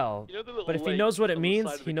can't tell. You know the little But if he lake knows what it on the means,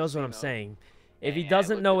 side of he the knows what I'm casino? saying. If he Yeah,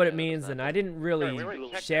 doesn't look know at what that. it means, then I didn't really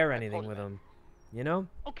Wait, check share that. I anything posted with that. him. You know?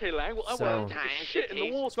 Okay, Lang. Well, So- I won't shit in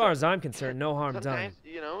the water. As far as I'm concerned, no harm done. Sometimes,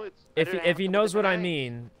 you know, it's If he knows what I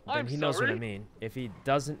mean, then I'm he knows what I sorry. mean. If he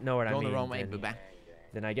doesn't know what I Going the mean, wrong way, then, booba.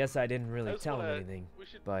 then I guess I didn't really That's tell what him I- anything. We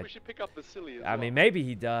But should pick up Fuslie as I well. mean, maybe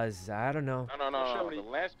he does. I don't know. No. The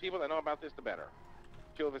less people that know about this, the better.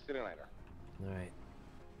 Kill the city later. All right.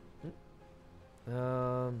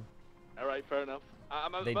 All right, fair enough.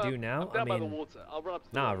 They do now? I'm down by the mean, water. I'll run up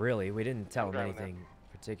to the Not water. really. We didn't tell him driving that. anything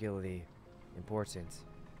particularly important.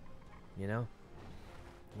 You know?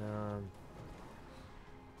 Let's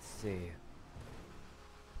see.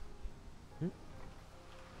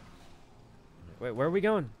 Wait, where are we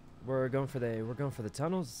going? We're going for the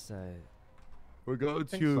tunnels. We're going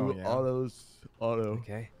think to so, yeah. Auto.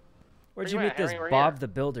 Okay. Where'd Where you you meet at, this Harry? We're Bob here. the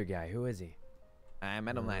Builder guy? Who is he? I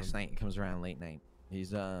met him last night. He comes around late night. He's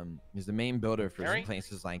the main builder for Harry? some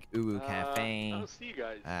places like Uwu I Cafe, don't see you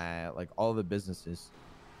guys. like all the businesses.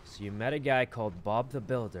 So you met a guy called Bob the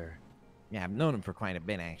Builder. Yeah, I've known him for quite a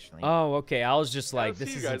bit actually. Oh, okay. I was just I like, don't this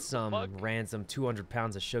see you isn't guys. some Fuck. ransom 200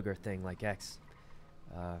 pounds of sugar thing like X.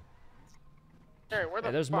 Harry, where the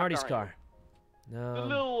Hey, there's fuck Marty's are you? car. The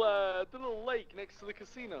little lake next to the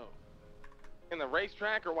casino. In the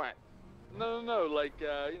racetrack or what? No, like you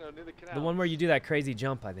know, near the canal. The one where you do that crazy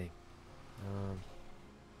jump, I think.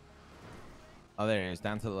 Oh, there it is,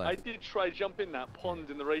 down to the I left. did try jumping that pond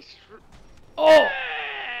in the race. Oh!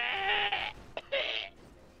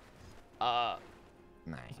 Nice.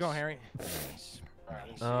 Go, Harry. Nice.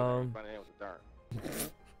 Running in with the dart.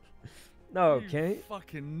 No, You okay.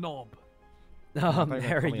 fucking knob. thought you were gonna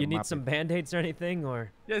Harry, call me you a need Muppet. some band-aids or anything,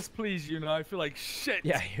 or? Yes, please, you know, I feel like shit.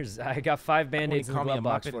 Yeah, I got 5 Why don't you band-aids in the call me a glove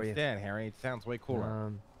box Muppet for you. instead, Harry? It sounds way cooler.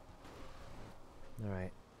 All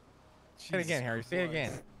right. Say it again, Harry. Say it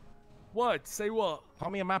again. What? Say what? Call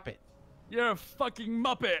me a Muppet. You're a fucking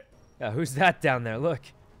muppet. Yeah, who's that down there? Look.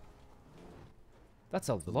 That's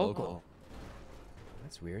a The local.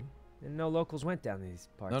 That's weird. Didn't know locals went down these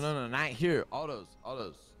parts. No, not here. Autos.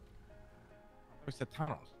 Where's the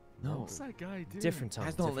tunnels? No. What's that guy doing? Different tunnel.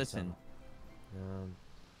 Guys don't different listen.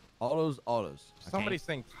 tunnel. Autos. Somebody's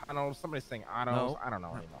saying tunnels. Somebody's saying autos. No. I don't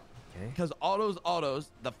know anymore. Okay. Because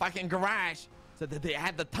autos, the fucking garage said that they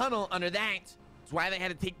had the tunnel under that. That's why they had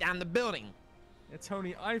to take down the building. Yeah,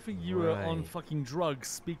 Tony, I think you were on Right. fucking drugs.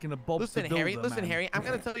 Speaking of Bob Listen, the Builder, Harry. Listen, man. Harry. I'm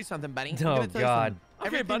gonna tell you something, buddy. I'm Oh, gonna tell you God. something. Okay,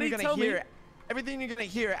 Everything buddy, you're tell gonna me. hear, everything you're gonna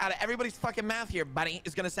hear out of everybody's fucking mouth here, buddy,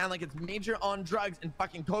 is gonna sound like it's major on drugs and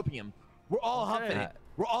fucking copium. We're all huffing Okay. it.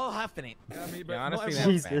 We're all huffing it. Yeah, I mean, but Yeah, not honestly,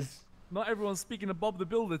 everyone- that's bad. Not everyone's speaking of Bob the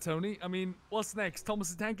Builder, Tony. I mean, what's next?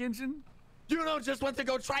 Thomas the Tank Engine? YUNO just went to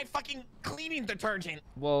go try fucking cleaning detergent.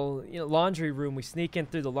 Well, you know, laundry room. We sneak in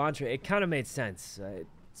through the laundry. It kind of made sense.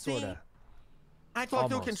 Sorta. I talked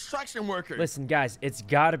to a Almost. construction worker. Listen, guys, it's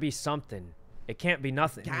got to be something. It can't be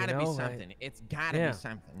nothing. Gotta you be know? something. It's gotta Yeah. be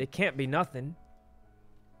something. It can't be nothing.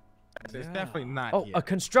 It's definitely not Oh, here. a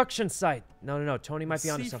construction site. No. Tony might be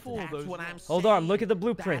onto C4, something. That's those- what I'm saying. Hold on, look at the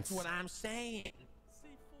blueprints. That's what I'm saying.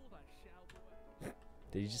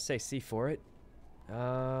 Did you just say C for it?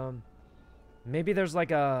 Maybe there's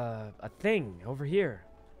like a thing over here.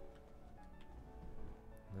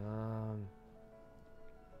 Oh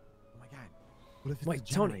my god. What if it's Wait,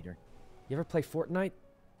 a Tony. generator? You ever play Fortnite?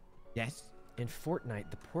 Yes. In Fortnite,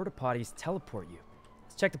 the porta potties teleport you.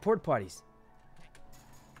 Let's check the porta potties.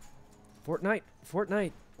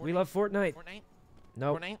 Fortnite. We love Fortnite. Fortnite?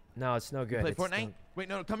 Nope. Fortnite? No, it's no good. Play It's Fortnite? no- Wait,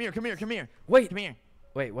 no, come here. Wait. Come here.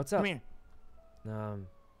 Wait, what's up? Come here.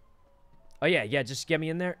 Oh yeah, just get me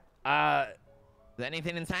in there. Is there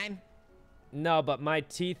anything inside? No, but my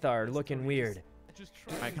teeth are looking weird. Just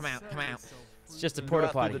All right, come out. It's just a You can porta go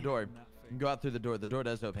out potty. through the door. You can go out through the door. The door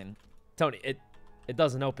does open. Tony, it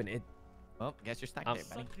doesn't open. Well, guess you're stuck I'm there,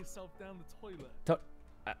 buddy. Suck yourself down the toilet. To-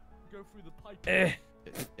 Go through the pipe.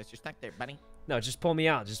 Guess you're stuck there, buddy. No, just pull me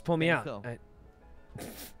out. Just pull me Stand out. still.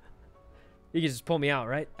 You can just pull me out,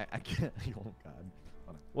 right? I can't. Oh god. Hold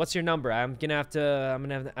on. What's your number? I'm gonna have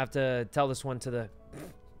to tell this one to the.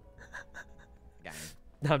 Got him.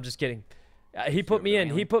 No, I'm just kidding. He Sure, put me but in.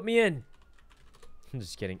 He anyway. put me in. I'm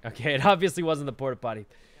just kidding. Okay, it obviously wasn't the porta potty.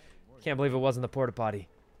 Can't believe it wasn't the porta potty.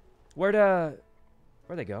 Where'd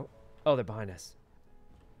they go? Oh, they're behind us.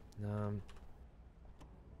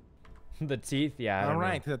 The teeth. Yeah. I All don't know.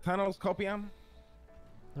 right, to the tunnels, copium.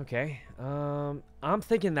 Okay. I'm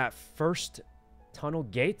thinking that first tunnel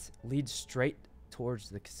gate leads straight towards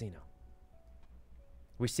the casino.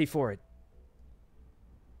 We see for it.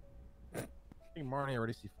 I think Marnie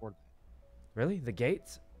already C4'd. Really? The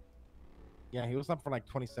gates? Yeah, he was up for like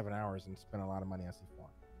 27 hours and spent a lot of money on C4.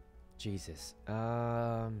 Jesus.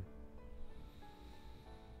 I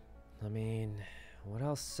mean, What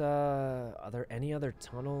else? Are there any other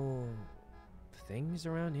tunnel things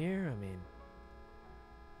around here? I mean,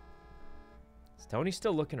 is Tony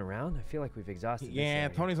still looking around? I feel like we've exhausted this Yeah, area.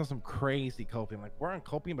 Tony's on some crazy copium. Like, we're on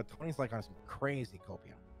copium, but Tony's like on some crazy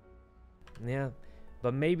copium. Yeah,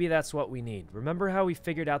 but maybe that's what we need. Remember how we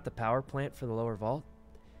figured out the power plant for the lower vault?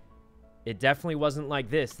 It definitely wasn't like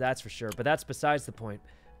this, that's for sure. But that's besides the point.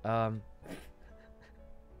 I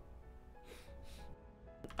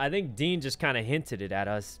think Dean just kind of hinted it at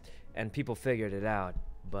us, and people figured it out.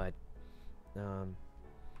 But, and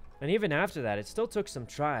even after that, it still took some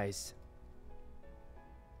tries.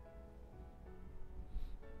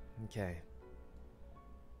 Okay.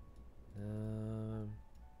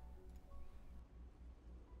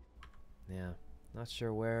 Yeah, not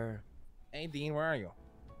sure where. Hey, Dean, where are you?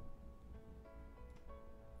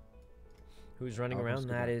 Who's running around?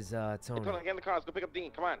 That is Tony. Hey, Tony, get in the car. Let's go pick up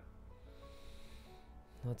Dean. Come on.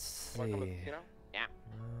 Let's see. You wanna come to the casino? Yeah.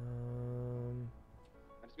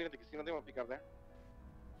 I just been at the casino. They won't pick up there.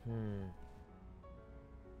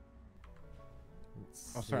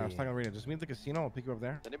 Oh, sorry, I was talking to Rita. Just meet at the casino. We'll pick you up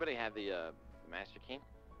there. Does anybody have the master key?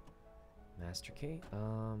 Master key?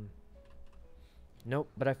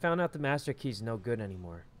 Nope. But I found out the master key's no good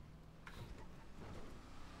anymore.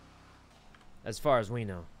 As far as we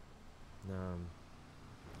know.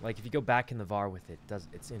 Like if you go back in the VAR with it,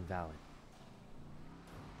 it's invalid.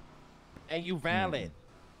 And you valid.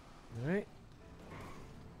 All right.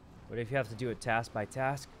 What if you have to do it task by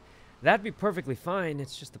task? That'd be perfectly fine.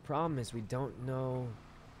 It's just the problem is we don't know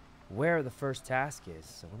where the first task is,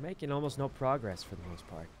 so we're making almost no progress for the most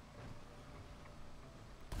part.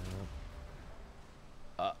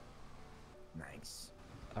 Nice.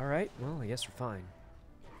 All right. Well, I guess we're fine.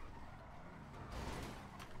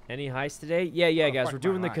 Any heist today? Yeah, guys. We're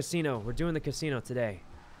doing the casino. We're doing the casino today.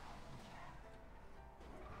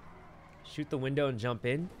 Shoot the window and jump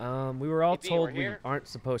in. We were all told we aren't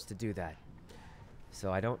supposed to do that.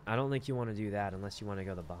 So I don't think you want to do that unless you want to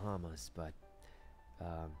go to the Bahamas, but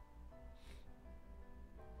all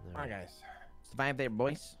right, guys. Survive there,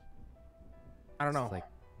 boys. I don't know. It's like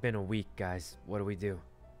been a week, guys. What do we do?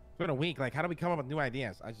 It's been a week. Like, how do we come up with new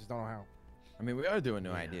ideas? I just don't know how. I mean, we are doing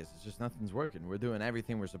new ideas. It's just nothing's working. We're doing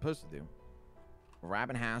everything we're supposed to do. We're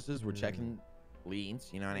robbing houses. We're checking leads.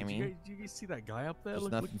 You know what I mean? Do you guys see that guy up there?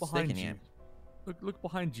 Just Look behind you. Look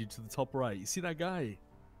behind you to the top right. You see that guy?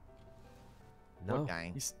 No. What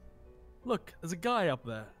guy? Look, there's a guy up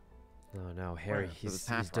there. Oh no, Harry. He's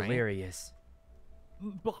right? delirious.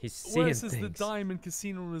 But He's seeing where says things. the Diamond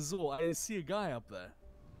Casino Resort? I see a guy up there.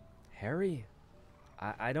 Harry?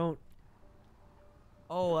 I don't.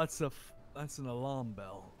 Oh, that's an alarm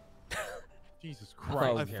bell. Jesus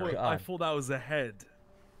Christ! I thought that was a head.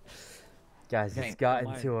 Guys, it's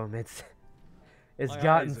gotten to him. It's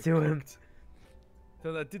gotten to him.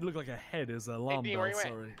 So that did look like a head as an alarm bell.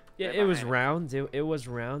 Sorry. Yeah, it was round. It was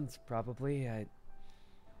round, probably.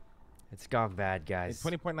 It's gone bad, guys.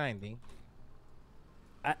 20.9, Dean.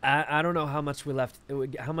 I don't know how much we left.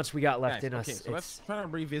 How much we got left in us. Okay, so let's try to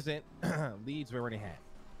revisit leads we already had.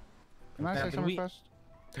 Can I say something first?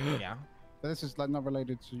 Yeah. This is like not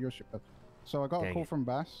related to your ship, but so I got a call from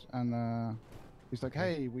Bass, and he's like,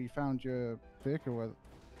 "Hey, we found your vehicle with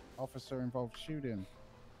officer involved shooting,"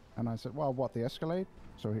 and I said, "Well, what, the Escalade?"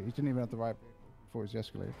 So he didn't even have the right before his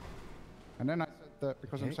Escalade. And then I said that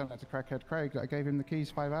because I'm selling that to Crackhead Craig, I gave him the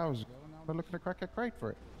keys 5 hours ago, and now they're looking at Crackhead Craig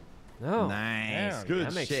for it. No. Nice. Yeah, Good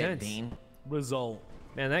that makes shit, sense. Dean. Result.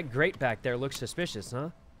 Man, that grate back there looks suspicious, huh?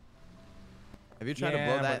 Have you tried to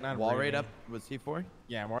blow that wall rate up with C4?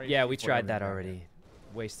 Yeah, we tried that already.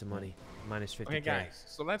 Waste of money. Minus 50K. Okay, guys.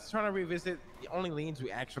 So let's try to revisit the only leads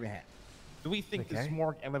we actually had. Do we think this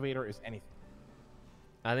morgue elevator is anything?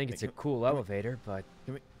 I think it's a cool elevator, but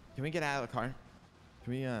can we get out of the car?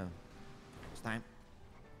 Can we it's time.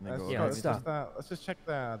 Let's just check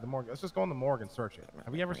the morgue. Let's just go in the morgue and search it.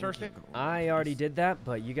 Have you ever searched it? I already did that,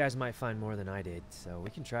 but you guys might find more than I did, so we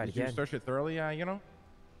can try it again. Did you search it thoroughly, you know?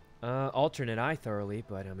 Alternate eye thoroughly,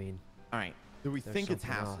 but I mean. All right. Do we think it's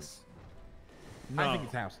houses? No. I think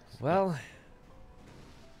it's houses. Well,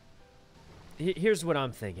 here's what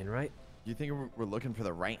I'm thinking, right? You think we're looking for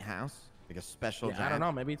the right house? Like a special I don't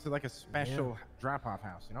know. Maybe it's like a special drop-off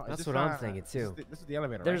house, you know? That's what I'm thinking, too. This is the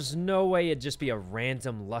elevator, There's no way it'd just be a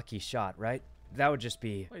random lucky shot, right? That would just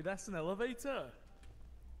be... Wait, that's an elevator?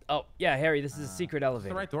 Oh, yeah, Harry, this is a secret elevator.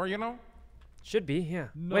 It's the right door, you know? Should be, yeah.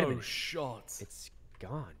 No Wait a minute. shot. It's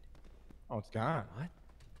gone. Oh, it's gone. What?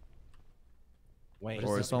 Wait.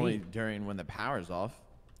 Or it's only during when the power's off.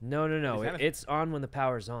 No. It's on when the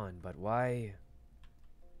power's on, but why...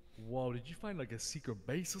 Whoa, did you find like a secret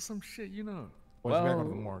base or some shit, you know? Well, we gotta go to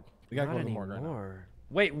the morgue. We gotta Not go to the morgue anymore. right now.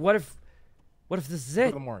 Wait, what if this is Go it?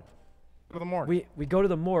 to the morgue. Go to the morgue. We go to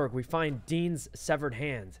the morgue. We find Dean's severed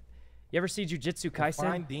hand. You ever see Jujutsu Kaisen?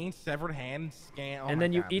 Find Dean's severed hand, scan. Oh and my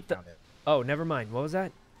then you God, eat we the. found it. Oh, never mind. What was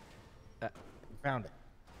that? We found it.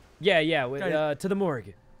 Yeah. To the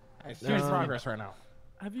morgue. Serious progress right now.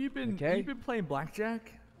 Have you been playing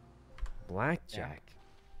blackjack? Blackjack.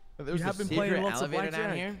 Yeah. There was You have a been secret playing lots of elevator down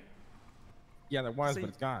blackjack. here. Yeah, there was, but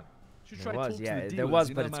it's gone. There was, yeah. There was,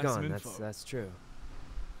 but it's gone. That's true.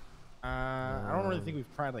 I don't really think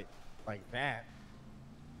we've tried like that.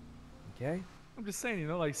 Okay. I'm just saying, you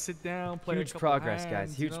know, like sit down, play Huge a couple progress, hands,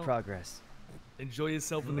 guys. Huge you know? progress. Enjoy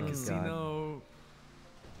yourself in the Oh, God. casino.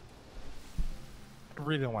 I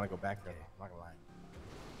really don't want to go back there. I'm not gonna lie.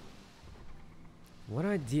 What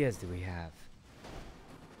ideas do we have?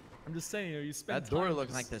 I'm just saying, you know, you spend That door time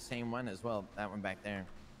looks just- like the same one as well. That one back there.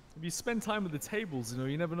 If you spend time with the tables, you know,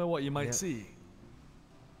 you never know what you might Yeah. see.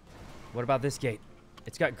 What about this gate?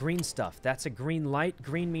 It's got green stuff. That's a green light.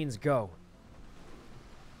 Green means go.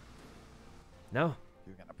 No?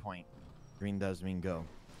 You got a point. Green does mean go.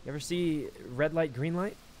 You ever see red light, green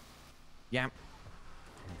light? Yeah.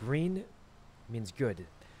 Green means good.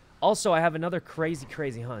 Also, I have another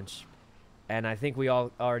crazy hunch. And I think we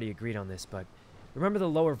all already agreed on this, but remember the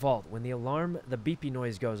lower vault. When the alarm, the beepy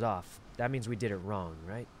noise goes off, that means we did it wrong,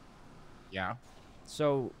 right? Yeah.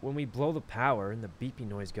 So when we blow the power and the beepy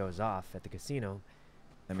noise goes off at the casino,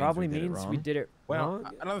 That probably we did it means we wrong. did it Well,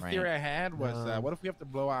 wrong. another theory I had was, No. what if we have to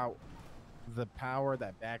blow out the power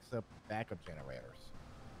that backs up backup generators?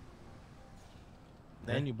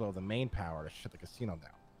 Then you blow the main power to shut the casino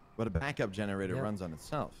down. But a backup generator Yep. runs on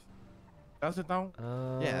itself. Does it though?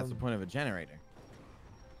 Yeah, that's the point of a generator.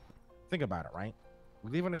 Think about it, right? We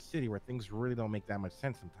live in a city where things really don't make that much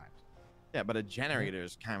sense sometimes. Yeah, but a generator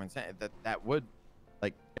is common sense. That would,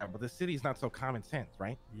 like. Yeah, but the city's not so common sense,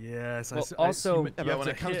 right? Yes. Well, also- Yeah, but when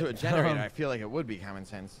it comes to a generator, I feel like it would be common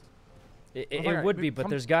sense. It would be, but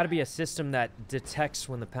there's got to be a system that detects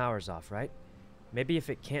when the power's off, right? Maybe if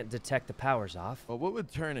it can't detect the power's off. Well, what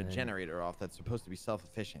would turn a generator off that's supposed to be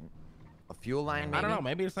self-efficient? A fuel line, maybe? I don't know.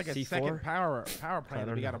 Maybe it's like a C4? second power plant that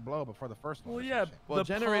don't we got to know. blow before the first one. Well, or yeah. some shit. Well, the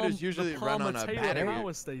generators usually run on a Taylor battery.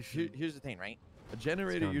 Power station. Here's the thing, right? A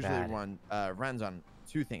generator gone usually bad. runs on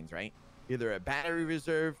two things, right? Either a battery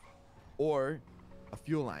reserve or a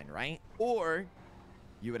fuel line, right? Or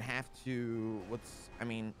you would have to,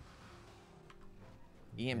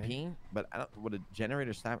 EMP, but would a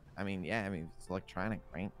generator stop? It's electronic,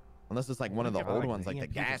 right? Unless it's like one of the old ones, like the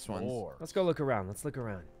gas ones. Let's go look around. Let's look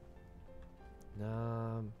around.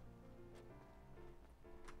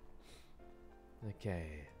 Okay.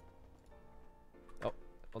 Oh,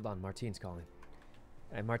 hold on. Martine's calling.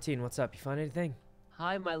 Hey, Martine, what's up? You find anything?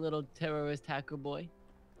 Hi, my little terrorist hacker boy.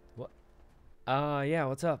 What? Yeah,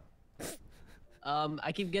 what's up?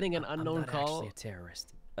 I keep getting an unknown I'm not call. actually a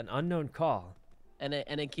terrorist. An unknown call? And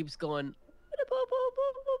it keeps going.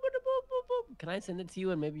 Can I send it to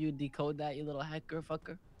you and maybe you decode that, you little hacker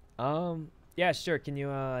fucker? Yeah, sure. Can you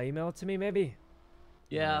email it to me, maybe?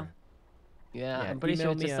 Yeah. Yeah, I'm pretty sure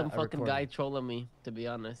email it's me just a some fucking guy recording. trolling me, to be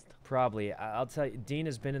honest. Probably. I'll tell you, Dean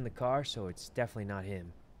has been in the car, so it's definitely not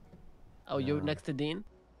him. Oh, you're next to Dean?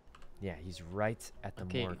 Yeah, he's right at the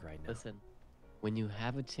Okay, morgue right now. listen. When you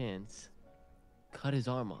have a chance, cut his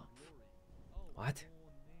arm off. What?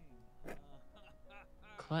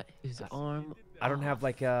 Cut his arm I don't have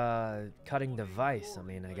like a cutting device. I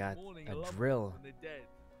mean, I got a drill.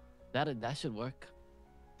 That should work.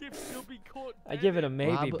 I give it a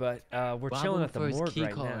maybe, Rob- but we're rob chilling him at the for his morgue key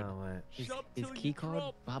right card. now. His key card?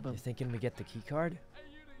 Rob him. You thinking we get the key card?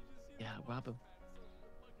 Yeah, rob him.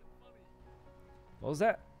 What was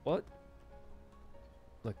that? What?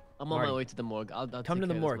 Look, I'm on Marty, my way to the morgue. I'll come take to the care of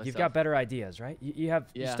this morgue. You've myself. got better ideas, right? You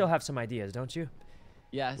Yeah. still have some ideas, don't you?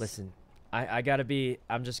 Yes. Listen, I gotta be.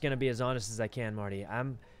 I'm just gonna be as honest as I can, Marty.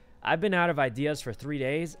 I've been out of ideas for 3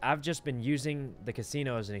 days. I've just been using the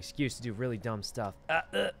casino as an excuse to do really dumb stuff.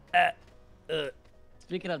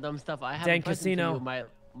 Speaking of dumb stuff, I have Dang a present casino. for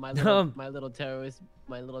you, my little terrorist,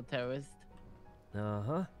 Uh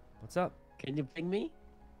huh. What's up? Can you ping me?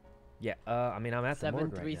 Yeah. I mean, I'm at the morgue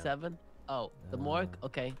right now. 737. Oh, the morgue.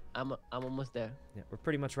 Okay, I'm almost there. Yeah, we're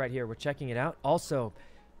pretty much right here. We're checking it out. Also,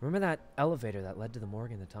 remember that elevator that led to the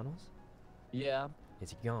morgue in the tunnels? Yeah.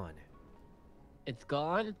 It's gone. It's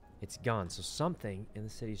gone? It's gone. So something in the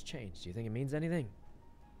city's changed. Do you think it means anything?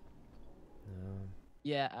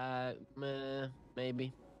 Yeah,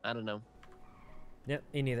 maybe. I don't know. Yeah,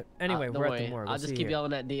 me neither. Anyway, don't we're worry. at the morgue. I'll We'll just see keep here.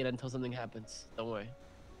 yelling at Dean until something happens. Don't worry.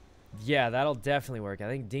 Yeah, that'll definitely work. I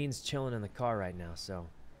think Dean's chilling in the car right now, so.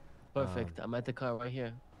 Perfect. I'm at the car right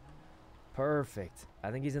here. Perfect.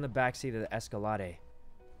 I think he's in the backseat of the Escalade.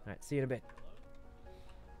 Alright, see you in a bit.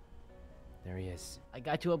 There he is. I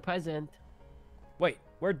got you a present. Wait,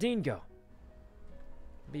 where'd Dean go?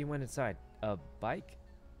 Maybe he went inside. A bike?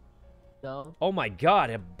 No. Oh my god,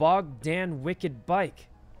 a Bogdan wicked bike.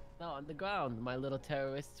 No, on the ground, my little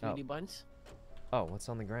terrorist sweetie bunch. Oh, what's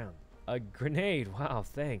on the ground? A grenade. Wow,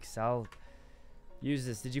 thanks. I'll use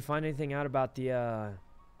this. Did you find anything out about the,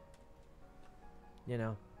 you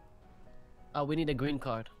know? Oh, we need a green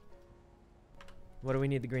card. What do we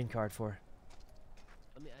need the green card for?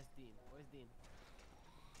 Let me ask Dean. Where's Dean?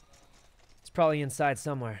 It's probably inside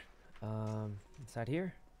somewhere. Inside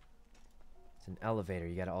here? It's an elevator.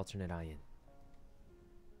 You got to alternate eye in.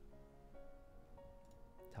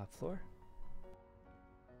 Top floor?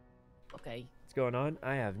 Okay. What's going on?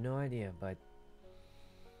 I have no idea, but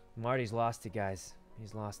Marty's lost it, guys.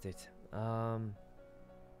 He's lost it. I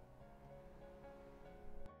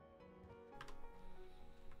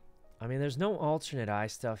mean, there's no alternate eye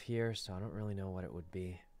stuff here, so I don't really know what it would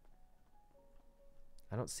be.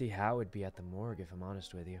 I don't see how it would be at the morgue, if I'm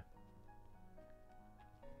honest with you.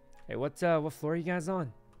 Hey, what floor are you guys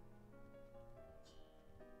on?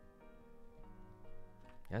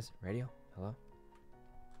 Yes, radio? Hello?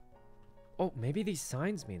 Oh, maybe these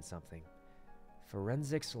signs mean something.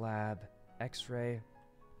 Forensics Lab, X-ray,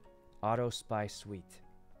 Auto Spy Suite.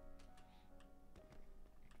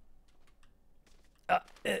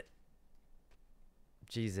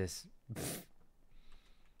 Jesus.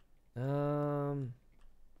 Let's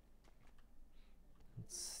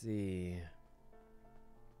see.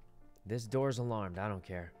 This door's alarmed. I don't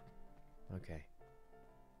care. Okay.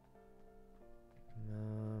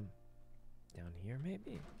 Down here,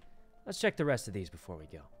 maybe? Let's check the rest of these before we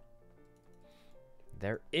go.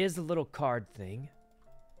 There is a little card thing,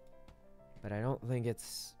 but I don't think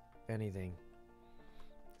it's anything.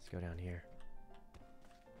 Let's go down here.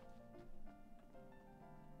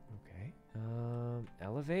 Okay.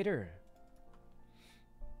 Elevator.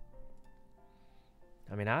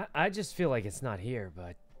 I mean, I just feel like it's not here,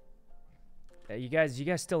 but you guys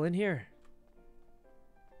still in here?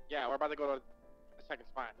 Yeah, we're about to go to the second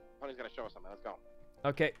spot. Tony's gonna show us something. Let's go.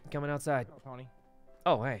 Okay, coming outside. Go, Tony.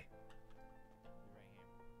 Oh, hey.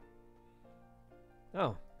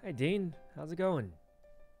 Oh, hey, Dean. How's it going?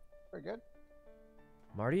 Very good.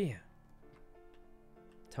 Marty?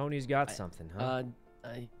 Tony's got something, huh?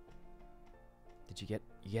 Did you get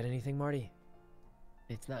anything, Marty?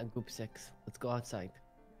 It's not in group 6. Let's go outside.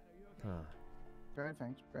 Huh. Great,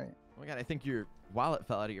 thanks. Great. Oh my god, I think your wallet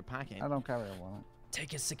fell out of your pocket. I don't carry a wallet.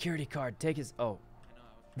 Take his security card. Take his... Oh.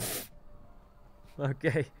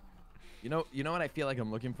 Okay. You know what I feel like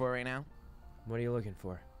I'm looking for right now? What are you looking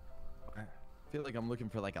for? I feel like I'm looking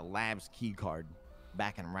for like a lab's key card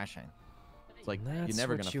back in Russia. It's like That's you're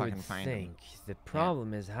never what gonna you fucking would find think. it. The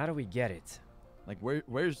problem is, how do we get it? Like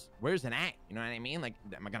where's it at? You know what I mean? Like,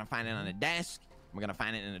 am I gonna find it on a desk? Am I gonna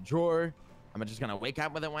find it in a drawer? Am I just gonna wake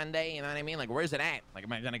up with it one day? You know what I mean? Like, where's it at? Like,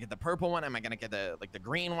 am I gonna get the purple one? Am I gonna get the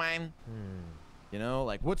green one? You know,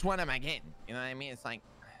 like which one am I getting? You know what I mean? It's like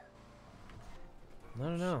I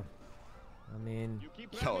don't know. I mean,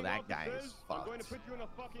 yo, that guy is fucked. I'm going to put you in a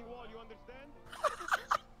fucking wall. You understand?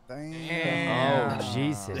 Damn. Oh,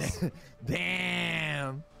 Jesus.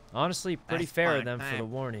 Damn. Honestly, pretty That's fair of fine, them for fine. the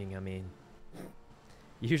warning. I mean,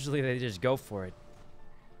 usually they just go for it.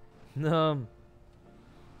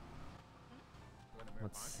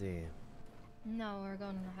 Let's see. No, we're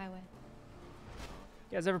going on the highway.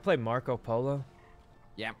 You guys ever play Marco Polo?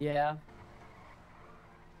 Yeah. Yeah.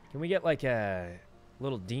 Can we get like a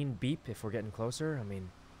little Dean beep if we're getting closer? I mean,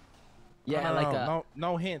 Yeah, no, like a...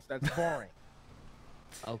 no hints. That's boring.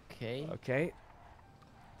 Okay. okay.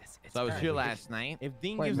 So I was here last night. If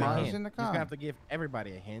Dean Wait, gives a Miles hint, in the he's gonna car. have to give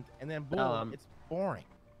everybody a hint, and then boom, No, it's boring.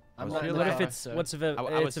 I'm was not here in the What last- if car, it's sir. what's a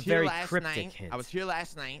I was it's a here very last cryptic night. hint? I was here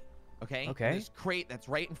last night. Okay. Okay. This crate that's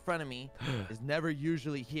right in front of me is never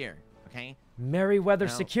usually here. Okay. Merryweather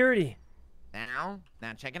No. Security. Now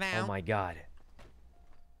check it out. Oh my God.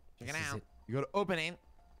 Check it This is out. it. You go to open it,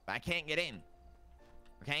 but I can't get in.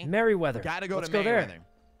 Okay. Merryweather. Gotta go Let's to go Merriweather. there.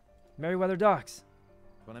 Merryweather Docks.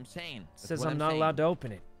 That's what I'm saying. That's Says what I'm not saying. allowed to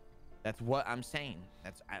open it. That's what I'm saying.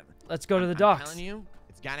 Let's go to the I'm docks. telling you,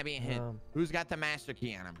 it's gotta be a hint. Who's got the master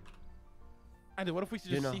key on him? I do. What if we just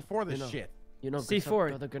You know, C4 this you know. shit? You know, C4.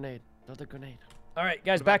 Throw the grenade. Throw the grenade. All right,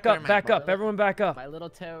 guys, What back about up, back thermite? up. Everyone back up. My little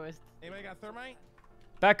terrorist. Anybody got thermite?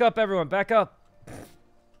 Back up, everyone. Back up.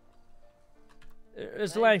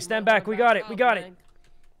 Mr. Lang, stand back. We got it. We got it.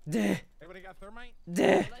 Duh. Anybody got thermite? Duh.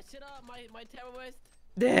 That shit up, my terrorist.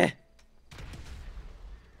 Duh.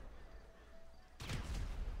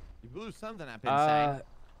 You blew something up inside.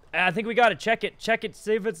 I think we got it. Check it. Check it.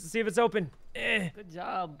 See if it's open. Good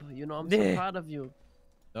job. You know, I'm so proud of you.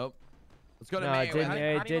 Nope. Let's go to No, it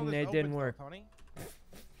Mayweather. didn't. It didn't work. Tony?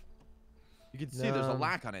 You can see there's a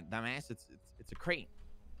lock on it, dumbass. It's a crate.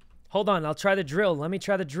 Hold on. I'll try the drill. Let me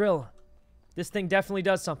try the drill. This thing definitely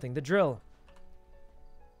does something. The drill.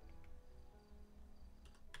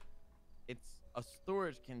 It's a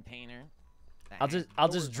storage container. I'll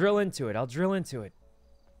just drill into it. I'll drill into it.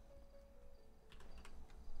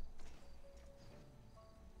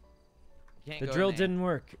 The drill didn't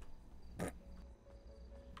work.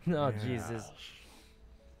 Oh, Jesus.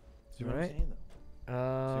 See what I'm saying,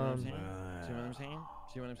 though? See what I'm saying?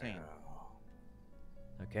 See what I'm saying?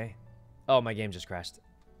 Okay. Oh, my game just crashed.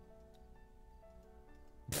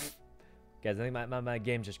 Guys, I think my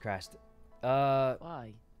game just crashed.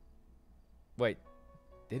 Why? Wait.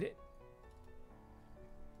 Did it?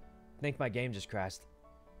 I think my game just crashed.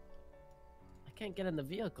 I can't get in the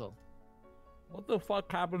vehicle. What the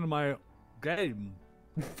fuck happened to my game?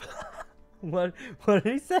 What did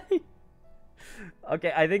he say?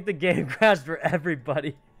 Okay, I think the game crashed for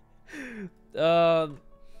everybody.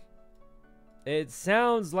 It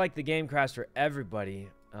sounds like the game crashed for everybody.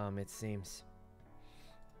 It seems.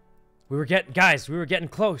 We were getting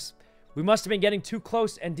close. We must have been getting too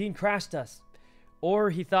close and Dean crashed us. Or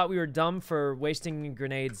he thought we were dumb for wasting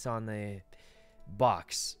grenades on the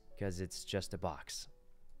box because it's just a box.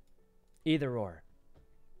 Either or.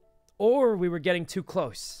 Or we were getting too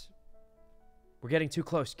close. We're getting too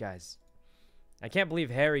close, guys. I can't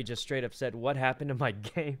believe Harry just straight up said, "What happened to my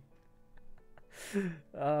game?"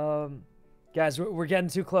 Guys, we're getting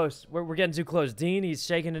too close. We're getting too close. Dean, he's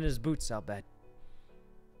shaking in his boots, I'll bet.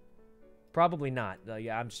 Probably not.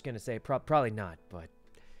 Yeah, I'm just going to say probably not, but...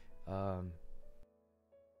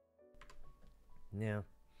 yeah.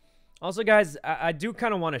 Also, guys, I do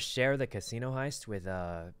kind of want to share the casino heist with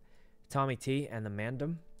Tommy T and the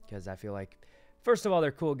Mandem, because I feel like, first of all,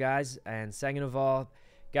 they're cool guys, and second of all,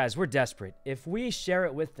 guys, we're desperate. If we share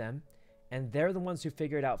it with them, and they're the ones who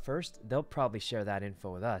figure it out first, they'll probably share that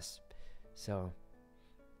info with us. So,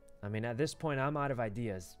 I mean, at this point, I'm out of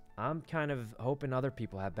ideas. I'm kind of hoping other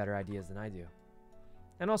people have better ideas than I do.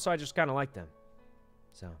 And also, I just kind of like them.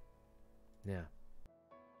 So, yeah.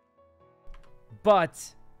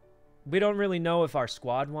 But we don't really know if our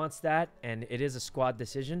squad wants that, and it is a squad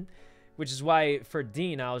decision, which is why for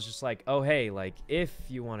Dean, I was just like, oh, hey, like, if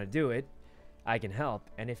you want to do it, I can help.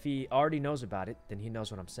 And if he already knows about it, then he knows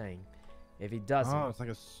what I'm saying. If he doesn't... Oh, it's like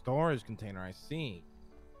a storage container. I see.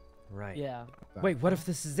 Right. Yeah. Wait, what if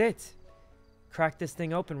this is it? Crack this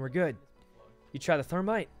thing open, we're good. You try the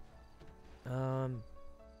thermite. No,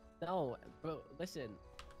 bro, listen.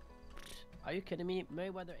 Are you kidding me?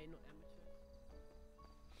 Merryweather ain't no amateur.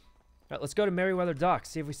 Alright, let's go to Merryweather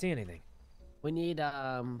Docks, see if we see anything. We need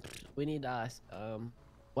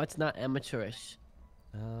what's not amateurish?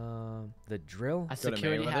 The drill? A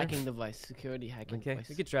security hacking device. Security hacking device. Okay,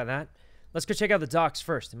 we could try that. Let's go check out the docks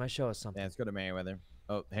first. It might show us something. Yeah, let's go to Merryweather.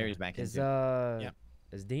 Oh, Harry's back.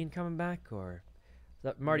 Is Dean coming back, or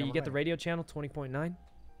Marty? You get the radio channel 20.9.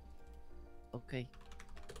 Okay.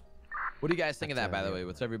 What do you guys think of that, by the way?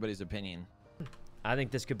 What's everybody's opinion? I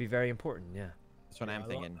think this could be very important. Yeah. That's what I'm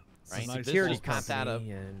thinking. Right? Nice security this popped out of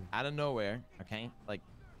and... nowhere. Okay, like,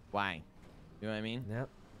 why? You know what I mean? Yep.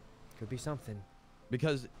 Could be something.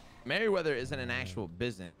 Because Merryweather isn't an actual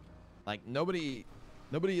business. Like nobody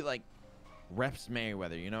like reps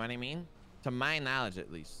Merryweather. You know what I mean? To my knowledge,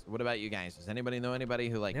 at least. What about you guys? Does anybody know anybody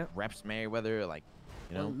who like reps Merryweather? Like,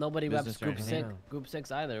 you know, nobody reps Group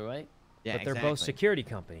 6 either, right? Yeah, but they're both security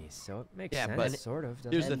companies, so it makes sense. But sort of.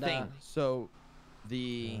 Here's the thing. So,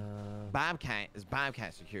 the Bobcat is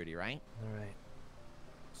Bobcat Security, right? All right.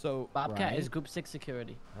 So Bobcat is Group 6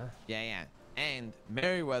 security. Huh? Yeah. And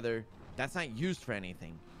Merryweather, that's not used for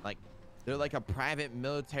anything. Like, they're like a private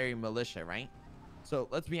military militia, right? So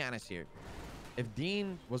let's be honest here. If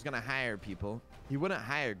Dean was gonna hire people, he wouldn't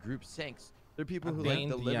hire Group 6. They're people who like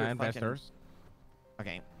deliver investors.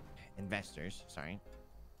 Okay, investors. Sorry.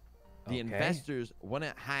 The investors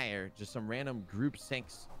wouldn't hire just some random Group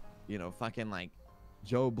 6, you know, fucking like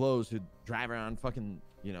Joe Blows who drive around fucking,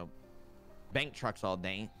 you know, bank trucks all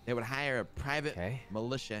day. They would hire a private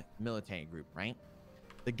militia military group, right?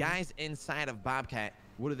 The guys inside of Bobcat,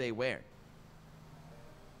 what do they wear?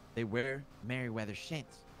 They wear Merryweather shit.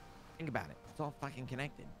 Think about it. It's all fucking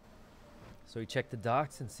connected. So we check the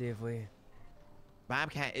docks and see if we...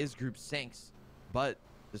 Bobcat is Group 6, but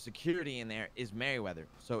the security in there is Merryweather.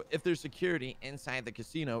 So if there's security inside the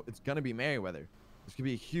casino, it's going to be Merryweather. This could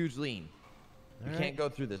be a huge lean. You can't go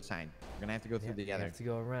through this side. You're going to have to go through the other. You have to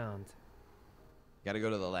go around. Got to go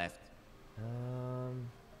to the left.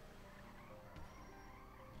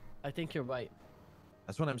 I think you're right.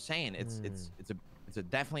 That's what I'm saying. It's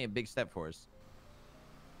definitely a big step for us.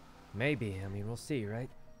 Maybe. I mean, we'll see, right?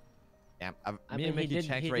 Yeah. Me and Mickey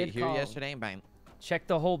checked right here yesterday. Bang. Check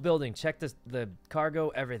the whole building. Check the cargo,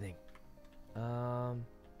 everything.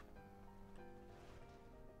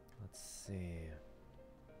 Let's see.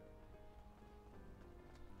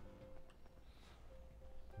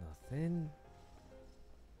 Nothing.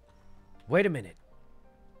 Wait a minute.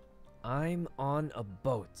 I'm on a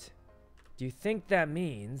boat. Do you think that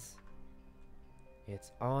means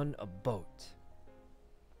it's on a boat?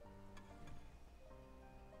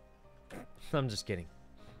 I'm just kidding.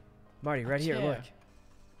 Marty, right here, look.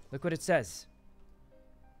 Look what it says.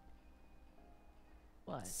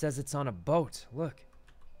 What? It says it's on a boat. Look.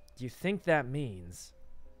 Do you think that means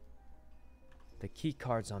the key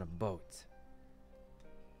card's on a boat?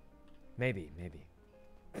 Maybe.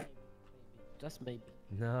 Just maybe.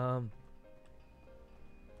 No.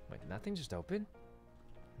 Wait, nothing just open?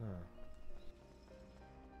 Huh.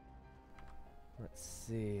 Let's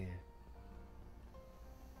see.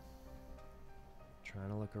 Trying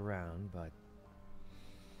to look around, but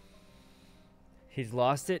he's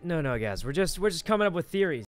lost it. No, guys, we're just coming up with theories.